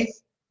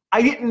faith,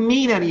 I didn't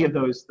mean any of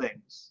those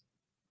things.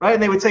 Right?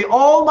 And they would say,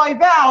 all my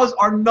vows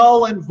are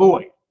null and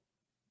void.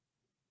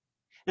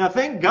 Now,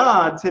 thank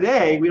God,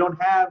 today we don't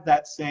have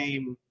that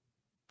same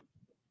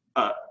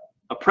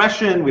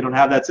oppression. We don't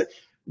have that.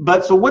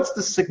 But so what's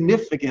the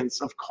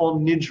significance of Kol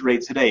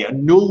Nidre today?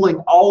 Annulling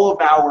all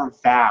of our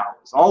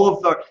vows, all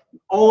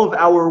of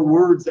our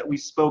words that we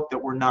spoke that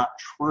were not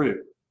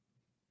true.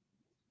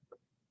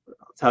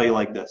 I'll tell you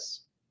like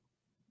this.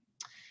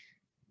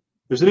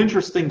 There's an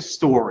interesting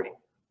story.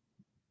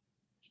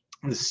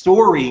 And the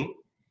story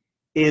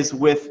is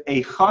with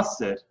a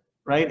chassid,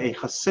 right? A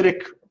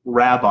Hasidic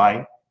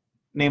rabbi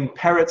named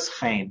Peretz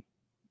Chaim.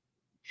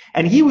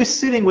 And he was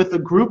sitting with a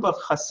group of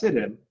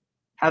Hasidim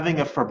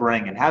having a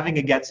farbrengen, having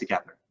a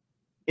get-together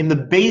in the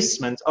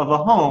basement of a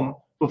home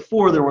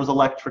before there was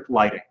electric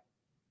lighting.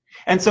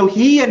 And so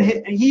he and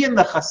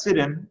the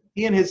Hasidim,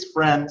 he and his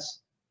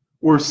friends,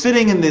 were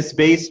sitting in this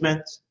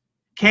basement,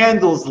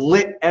 candles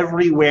lit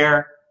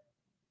everywhere,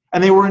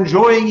 and they were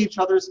enjoying each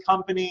other's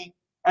company,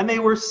 and they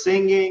were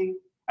singing,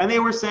 and they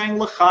were saying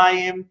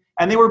l'chaim,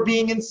 and they were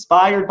being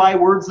inspired by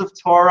words of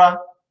Torah.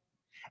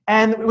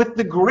 And with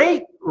the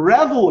great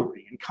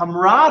revelry and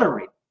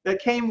camaraderie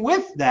that came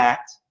with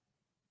that,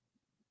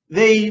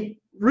 they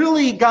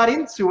really got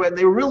into it, and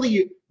they were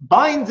really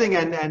binding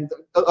and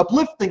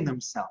uplifting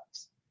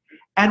themselves.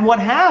 And what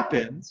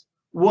happened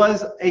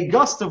was a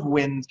gust of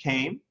wind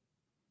came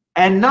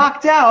and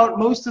knocked out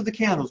most of the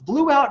candles,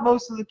 blew out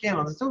most of the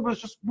candles. And so it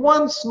was just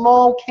one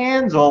small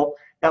candle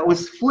that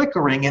was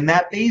flickering in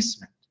that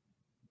basement.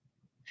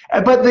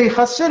 But the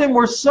Hasidim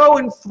were so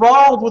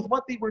enthralled with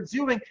what they were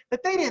doing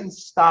that they didn't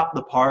stop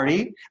the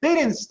party, they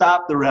didn't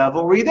stop the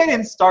revelry, they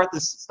didn't stop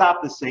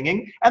the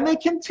singing, and they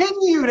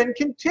continued and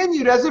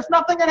continued as if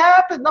nothing had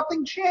happened,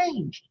 nothing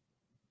changed.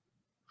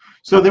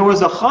 So there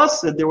was a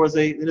chassid, there was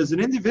an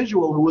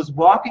individual who was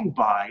walking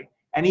by,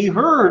 and he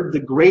heard the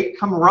great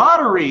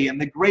camaraderie and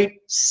the great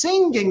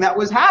singing that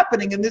was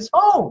happening in this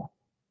home.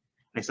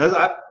 And he says,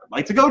 I'd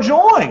like to go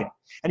join.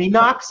 And he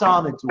knocks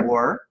on the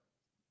door,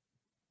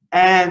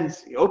 and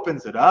he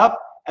opens it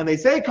up, and they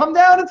say, come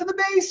down into the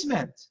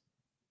basement.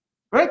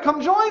 Right?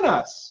 Come join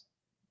us.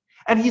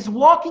 And he's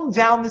walking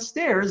down the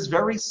stairs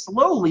very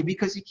slowly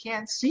because he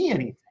can't see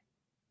anything.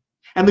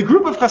 And the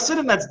group of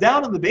Hasidim that's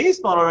down in the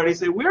basement already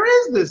say, where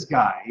is this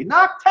guy? He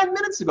knocked 10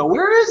 minutes ago.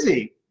 Where is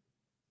he?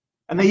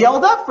 And they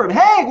yelled up for him,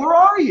 hey, where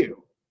are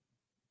you?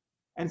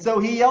 And so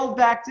he yelled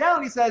back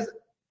down. He says,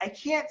 I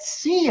can't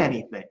see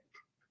anything.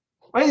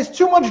 Right? There's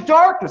too much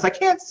darkness. I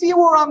can't see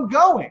where I'm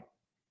going.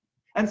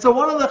 And so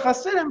one of the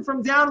Hasidim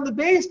from down in the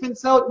basement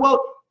said,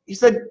 well, he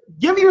said,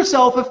 give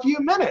yourself a few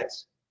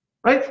minutes,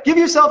 right? Give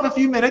yourself a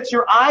few minutes.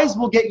 Your eyes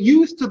will get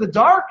used to the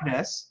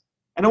darkness,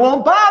 and it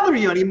won't bother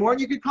you anymore,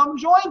 and you could come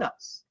join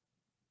us.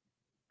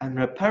 And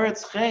Reb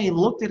Peretz Chaim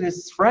looked at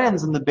his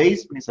friends in the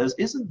basement. He says,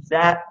 isn't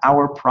that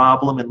our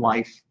problem in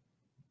life?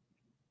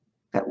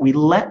 That we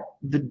let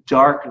the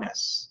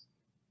darkness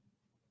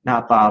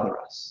not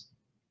bother us.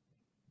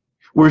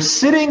 We're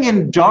sitting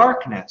in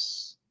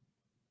darkness,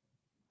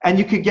 and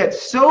you could get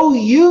so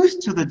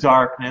used to the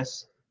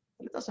darkness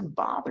that it doesn't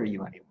bother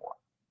you anymore.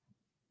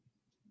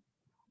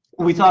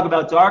 When we talk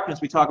about darkness,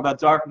 we talk about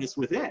darkness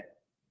within.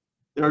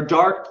 There are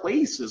dark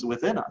places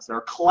within us. There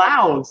are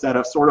clouds that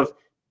have sort of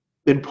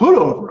been put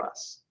over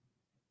us.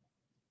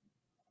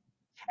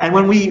 And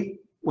when we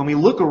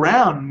look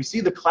around and we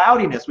see the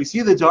cloudiness, we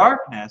see the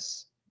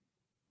darkness,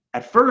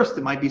 at first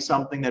it might be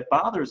something that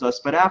bothers us,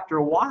 but after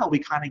a while we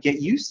kind of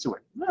get used to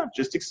it. No,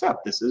 just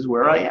accept this is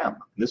where I am,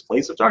 in this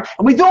place of darkness.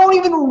 And we don't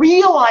even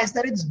realize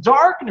that it's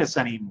darkness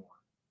anymore.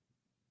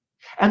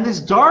 And this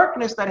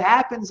darkness that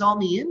happens on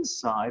the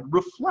inside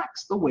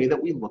reflects the way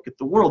that we look at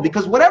the world.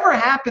 Because whatever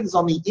happens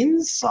on the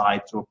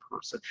inside to a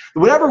person,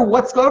 whatever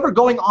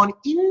going on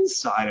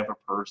inside of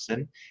a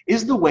person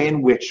is the way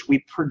in which we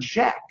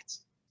project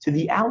to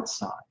the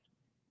outside.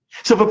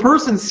 So if a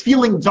person's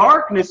feeling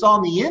darkness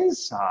on the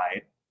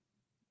inside,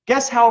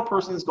 guess how a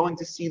person is going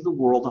to see the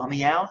world on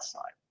the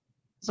outside?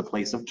 It's a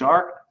place of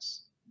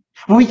darkness.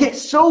 When we get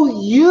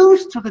so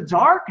used to the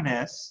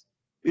darkness,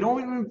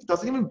 it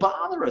doesn't even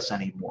bother us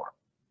anymore.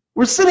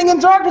 We're sitting in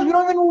darkness. We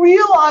don't even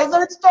realize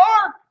that it's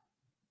dark.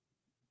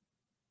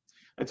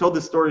 I told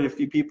this story to a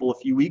few people a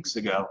few weeks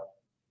ago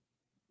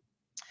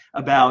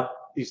about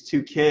these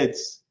two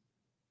kids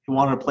who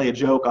wanted to play a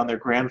joke on their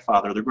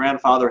grandfather. Their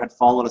grandfather had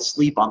fallen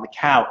asleep on the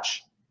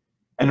couch,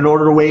 and in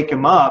order to wake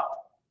him up,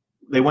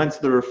 they went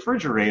to the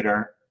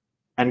refrigerator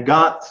and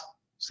got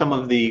some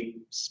of the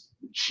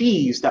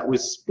cheese that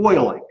was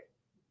spoiling.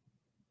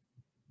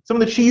 Some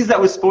of the cheese that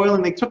was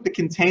spoiling, they took the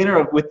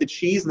container with the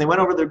cheese and they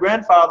went over to their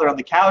grandfather on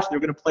the couch. They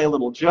were going to play a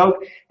little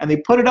joke, and they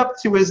put it up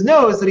to his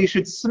nose that he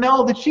should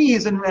smell the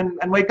cheese and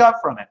wake up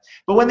from it.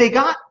 But when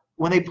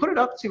they put it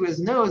up to his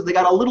nose, they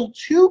got a little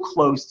too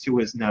close to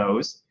his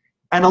nose,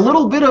 and a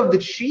little bit of the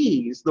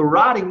cheese, the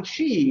rotting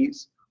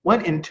cheese,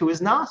 went into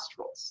his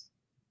nostrils.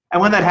 And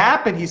when that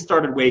happened, he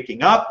started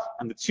waking up,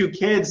 and the two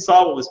kids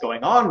saw what was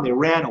going on, and they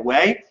ran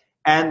away.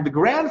 And the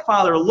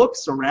grandfather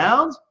looks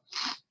around,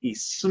 he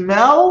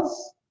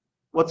smells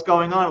what's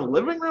going on in the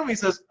living room. He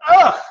says,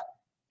 ugh,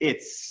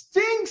 it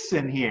stinks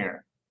in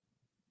here.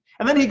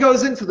 And then he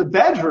goes into the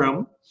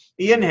bedroom,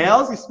 he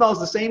inhales, he smells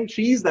the same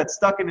cheese that's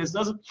stuck in his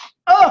nose.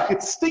 Ugh,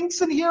 it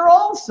stinks in here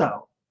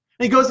also.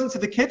 He goes into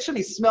the kitchen,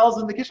 he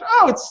smells in the kitchen.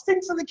 Oh, it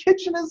stinks in the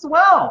kitchen as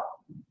well.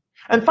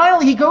 And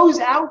finally, he goes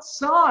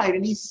outside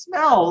and he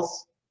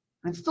smells,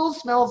 and it still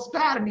smells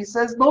bad, and he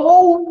says, the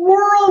whole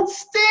world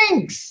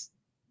stinks.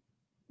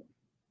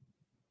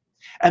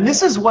 And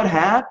this is what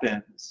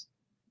happens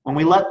when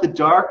we let the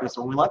darkness,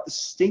 when we let the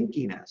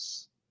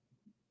stinkiness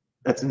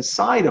that's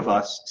inside of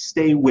us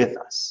stay with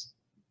us.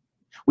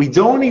 We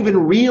don't even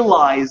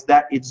realize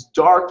that it's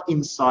dark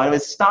inside of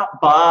us. Stop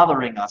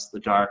bothering us, the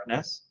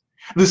darkness.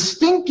 The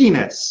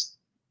stinkiness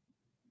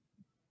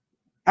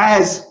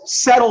has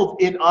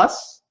settled in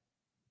us.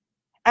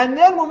 And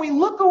then when we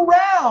look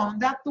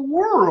around at the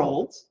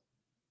world,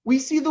 we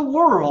see the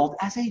world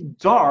as a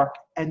dark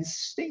and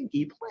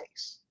stinky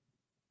place.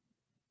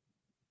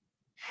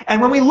 And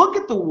when we look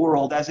at the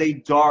world as a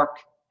dark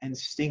and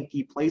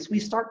stinky place, we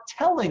start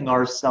telling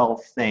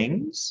ourselves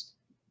things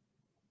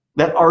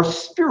that are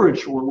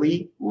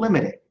spiritually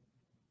limiting.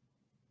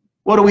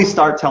 What do we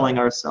start telling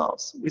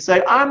ourselves? We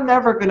say, I'm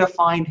never going to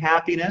find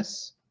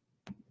happiness.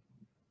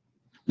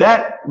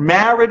 That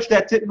marriage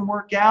that didn't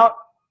work out,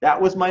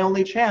 that was my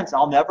only chance.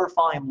 I'll never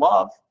find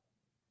love.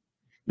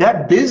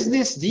 That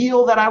business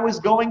deal that I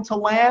was going to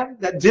land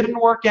that didn't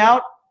work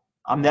out,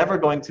 I'm never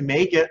going to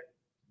make it.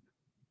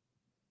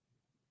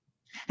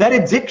 That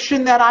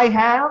addiction that I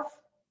have,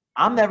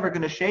 I'm never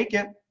going to shake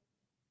it.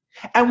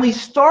 And we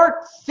start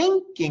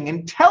thinking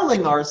and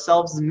telling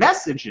ourselves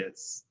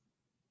messages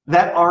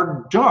that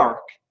are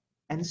dark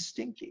and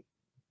stinky.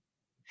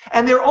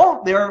 And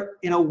they're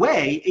in a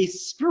way, a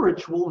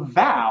spiritual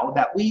vow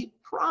that we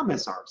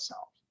promise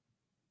ourselves.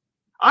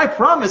 I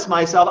promise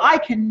myself I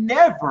can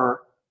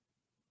never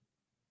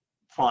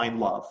find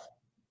love.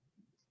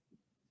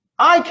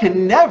 I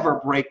can never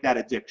break that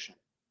addiction.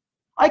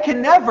 I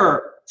can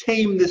never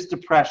tame this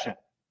depression.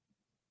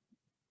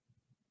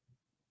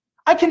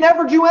 I can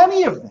never do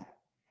any of that.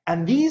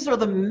 And these are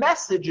the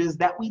messages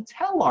that we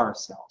tell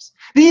ourselves.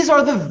 These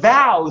are the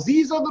vows.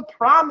 These are the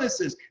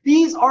promises.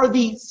 These are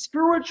the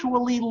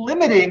spiritually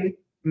limiting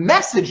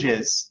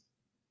messages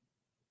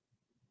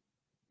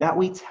that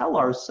we tell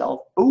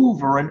ourselves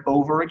over and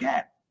over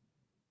again.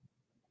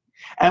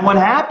 And what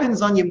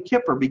happens on Yom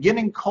Kippur,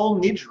 beginning Kol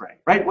Nidre,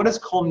 right? What is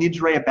Kol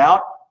Nidre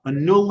about?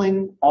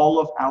 Annulling all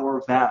of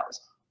our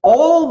vows.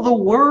 All the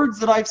words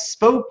that I've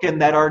spoken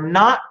that are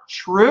not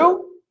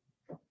true,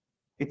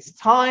 it's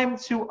time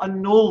to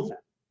annul them.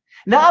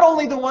 Not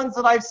only the ones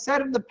that I've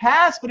said in the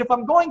past, but if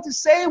I'm going to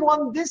say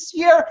one this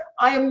year,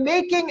 I am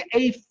making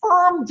a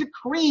firm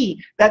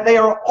decree that they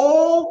are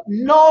all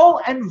null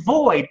and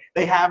void.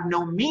 They have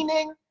no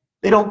meaning.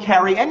 They don't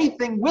carry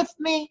anything with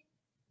me.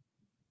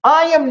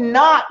 I am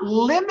not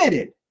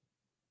limited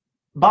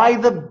by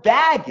the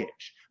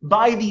baggage,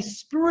 by the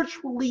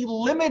spiritually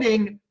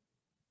limiting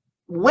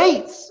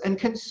weights and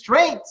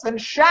constraints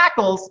and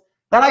shackles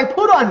that I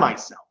put on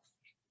myself.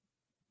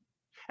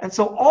 And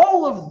so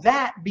all of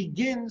that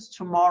begins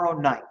tomorrow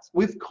night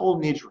with Kol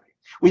Nidre.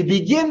 We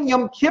begin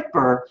Yom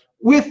Kippur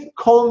with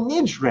Kol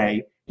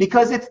Nidre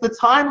because it's the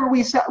time where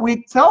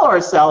we tell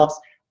ourselves,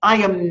 I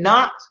am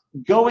not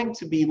going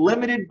to be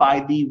limited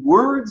by the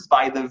words,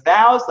 by the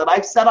vows that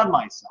I've set on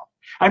myself.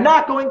 I'm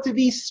not going to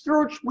be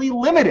spiritually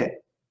limited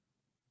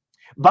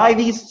by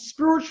this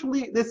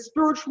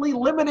spiritually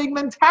limiting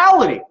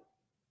mentality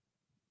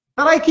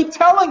that I keep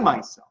telling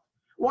myself.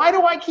 Why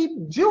do I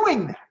keep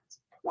doing that?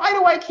 Why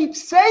do I keep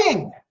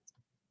saying that?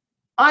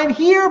 I'm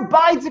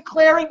hereby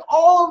declaring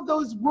all of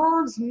those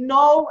words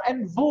null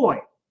and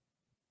void.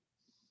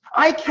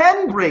 I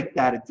can break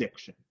that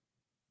addiction.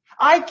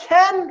 I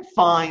can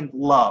find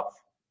love.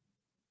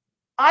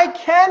 I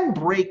can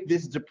break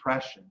this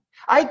depression.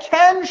 I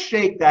can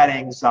shake that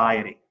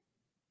anxiety.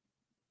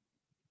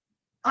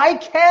 I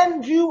can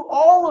do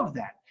all of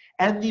that.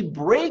 And the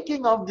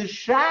breaking of the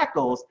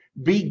shackles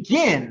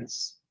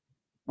begins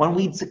when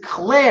we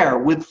declare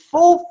with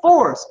full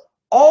force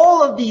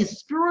all of these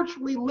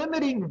spiritually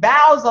limiting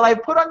vows that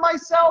I've put on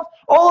myself,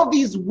 all of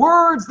these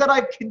words that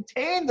I've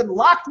contained and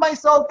locked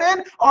myself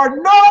in are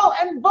null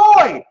and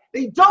void.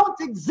 They don't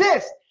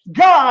exist.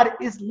 God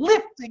is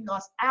lifting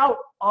us out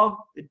of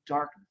the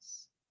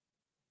darkness.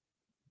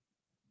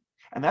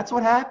 And that's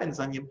what happens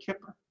on Yom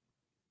Kippur.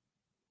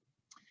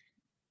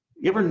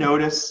 You ever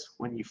notice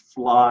when you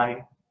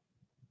fly,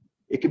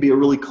 it could be a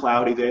really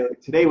cloudy day. Like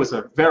today was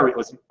an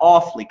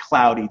awfully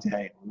cloudy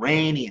day,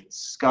 rainy and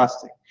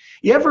disgusting.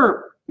 You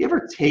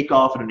ever take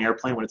off in an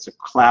airplane when it's a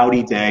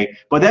cloudy day,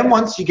 but then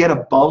once you get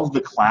above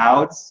the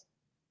clouds,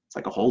 it's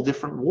like a whole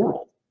different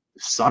world.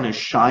 The sun is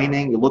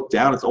shining, you look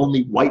down, it's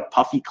only white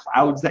puffy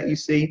clouds that you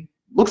see.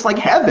 It looks like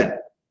heaven.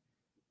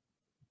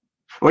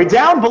 Right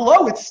down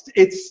below,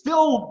 it's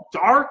still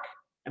dark,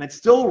 and it's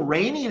still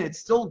rainy, and it's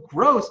still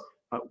gross,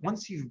 but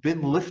once you've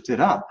been lifted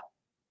up,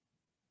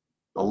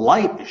 the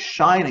light is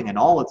shining in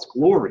all its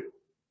glory.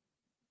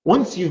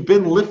 Once you've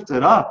been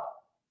lifted up,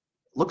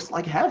 it looks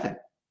like heaven.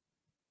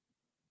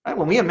 Right?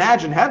 When we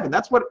imagine heaven,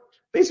 that's what,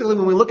 basically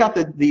when we look out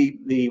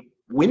the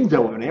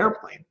window of an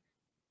airplane,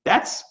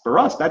 that's, for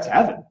us, that's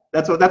heaven.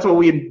 That's what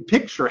we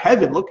picture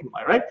heaven looking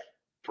like, right?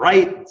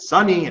 bright and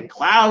sunny and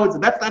clouds,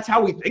 and that's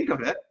how we think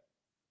of it.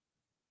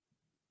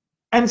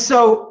 And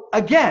so,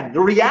 again,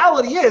 the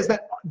reality is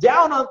that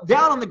down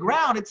on the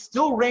ground, it's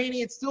still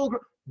rainy,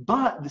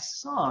 but the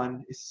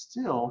sun is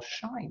still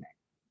shining.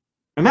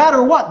 No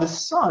matter what, the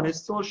sun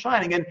is still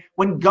shining. And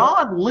when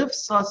God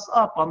lifts us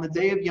up on the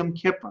day of Yom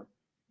Kippur,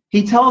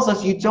 he tells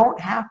us you don't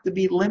have to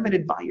be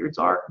limited by your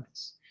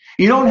darkness.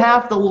 You don't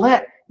have to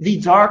let the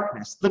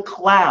darkness, the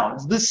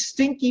clouds, the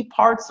stinky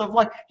parts of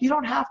life, you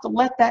don't have to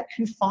let that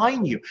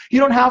confine you. You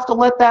don't have to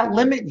let that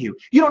limit you.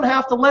 You don't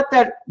have to let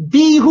that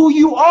be who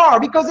you are,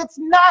 because it's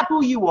not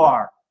who you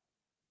are.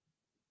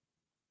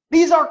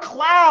 These are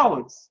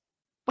clouds,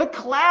 but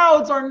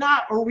clouds are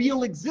not a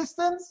real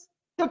existence.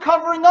 They're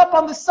covering up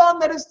on the sun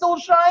that is still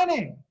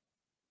shining.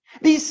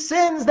 These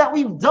sins that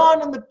we've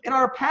done in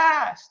our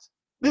past,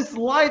 this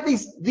life,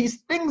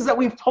 these things that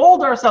we've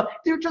told ourselves,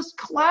 they're just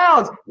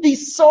clouds. The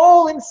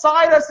soul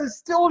inside us is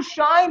still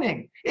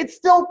shining. It's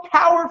still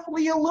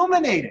powerfully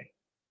illuminating.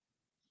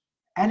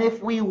 And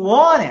if we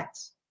want it,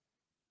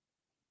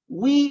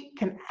 we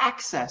can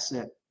access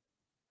it,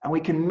 and we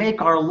can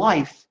make our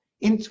life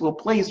into a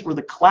place where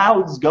the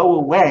clouds go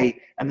away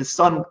and the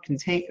sun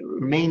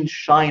remains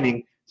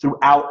shining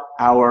throughout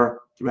our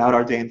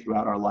day and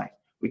throughout our life.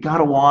 We got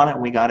to want it,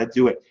 and we got to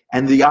do it.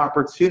 And the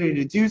opportunity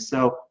to do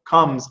so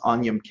comes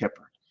on Yom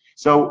Kippur.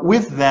 So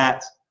with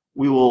that,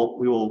 we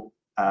will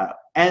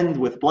end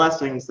with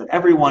blessings that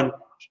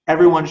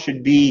everyone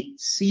should be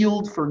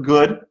sealed for a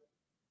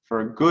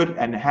good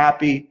and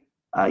happy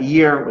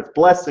year, with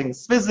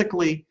blessings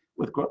physically,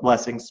 with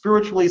blessings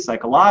spiritually,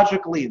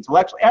 psychologically,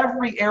 intellectually,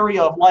 every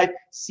area of life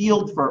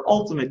sealed for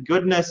ultimate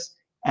goodness.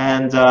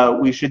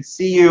 And we should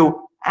see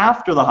you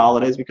after the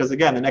holidays, because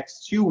again, the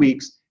next 2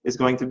 weeks is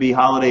going to be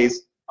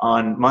holidays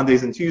on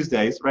Mondays and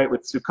Tuesdays, right,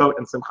 with Sukkot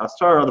and Simchas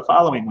Torah the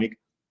following week.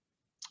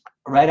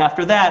 Right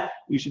after that,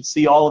 we should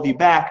see all of you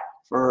back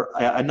for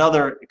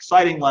another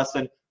exciting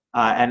lesson,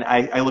 and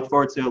I look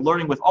forward to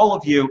learning with all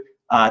of you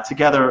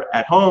together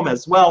at home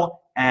as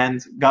well,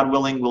 and God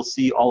willing, we'll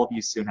see all of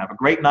you soon. Have a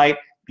great night,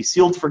 be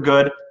sealed for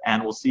good,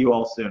 and we'll see you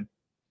all soon.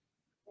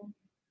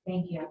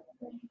 Thank you.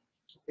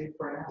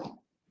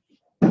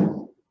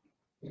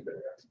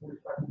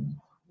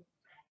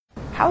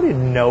 How did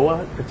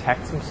Noah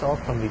protect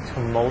himself from the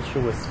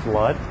tumultuous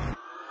flood?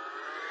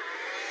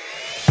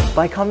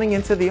 By coming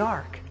into the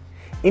ark.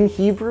 In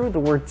Hebrew, the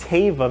word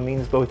teva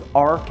means both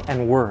ark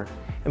and word.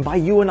 And by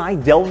you and I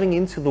delving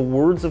into the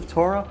words of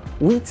Torah,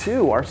 we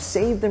too are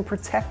saved and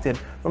protected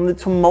from the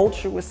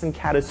tumultuous and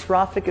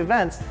catastrophic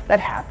events that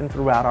happen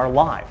throughout our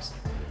lives.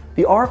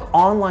 The ARK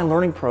online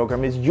learning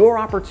program is your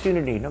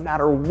opportunity, no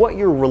matter what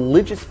your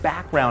religious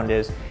background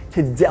is,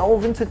 to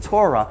delve into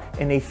Torah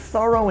in a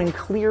thorough and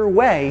clear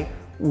way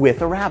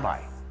with a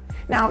rabbi.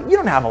 Now, you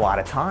don't have a lot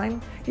of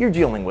time. You're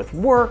dealing with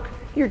work,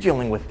 you're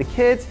dealing with the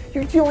kids,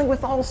 you're dealing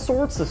with all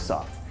sorts of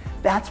stuff.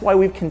 That's why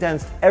we've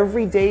condensed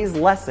every day's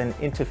lesson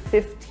into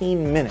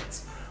 15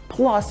 minutes.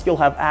 Plus, you'll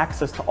have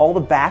access to all the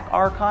back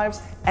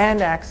archives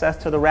and access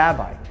to the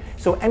rabbi.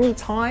 So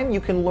anytime you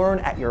can learn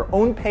at your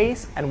own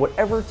pace and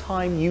whatever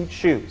time you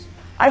choose.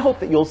 I hope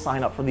that you'll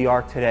sign up for the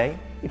ARK today.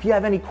 If you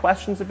have any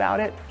questions about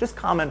it, just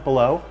comment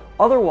below.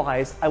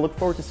 Otherwise, I look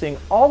forward to seeing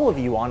all of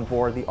you on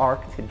board the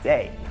ARK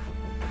today.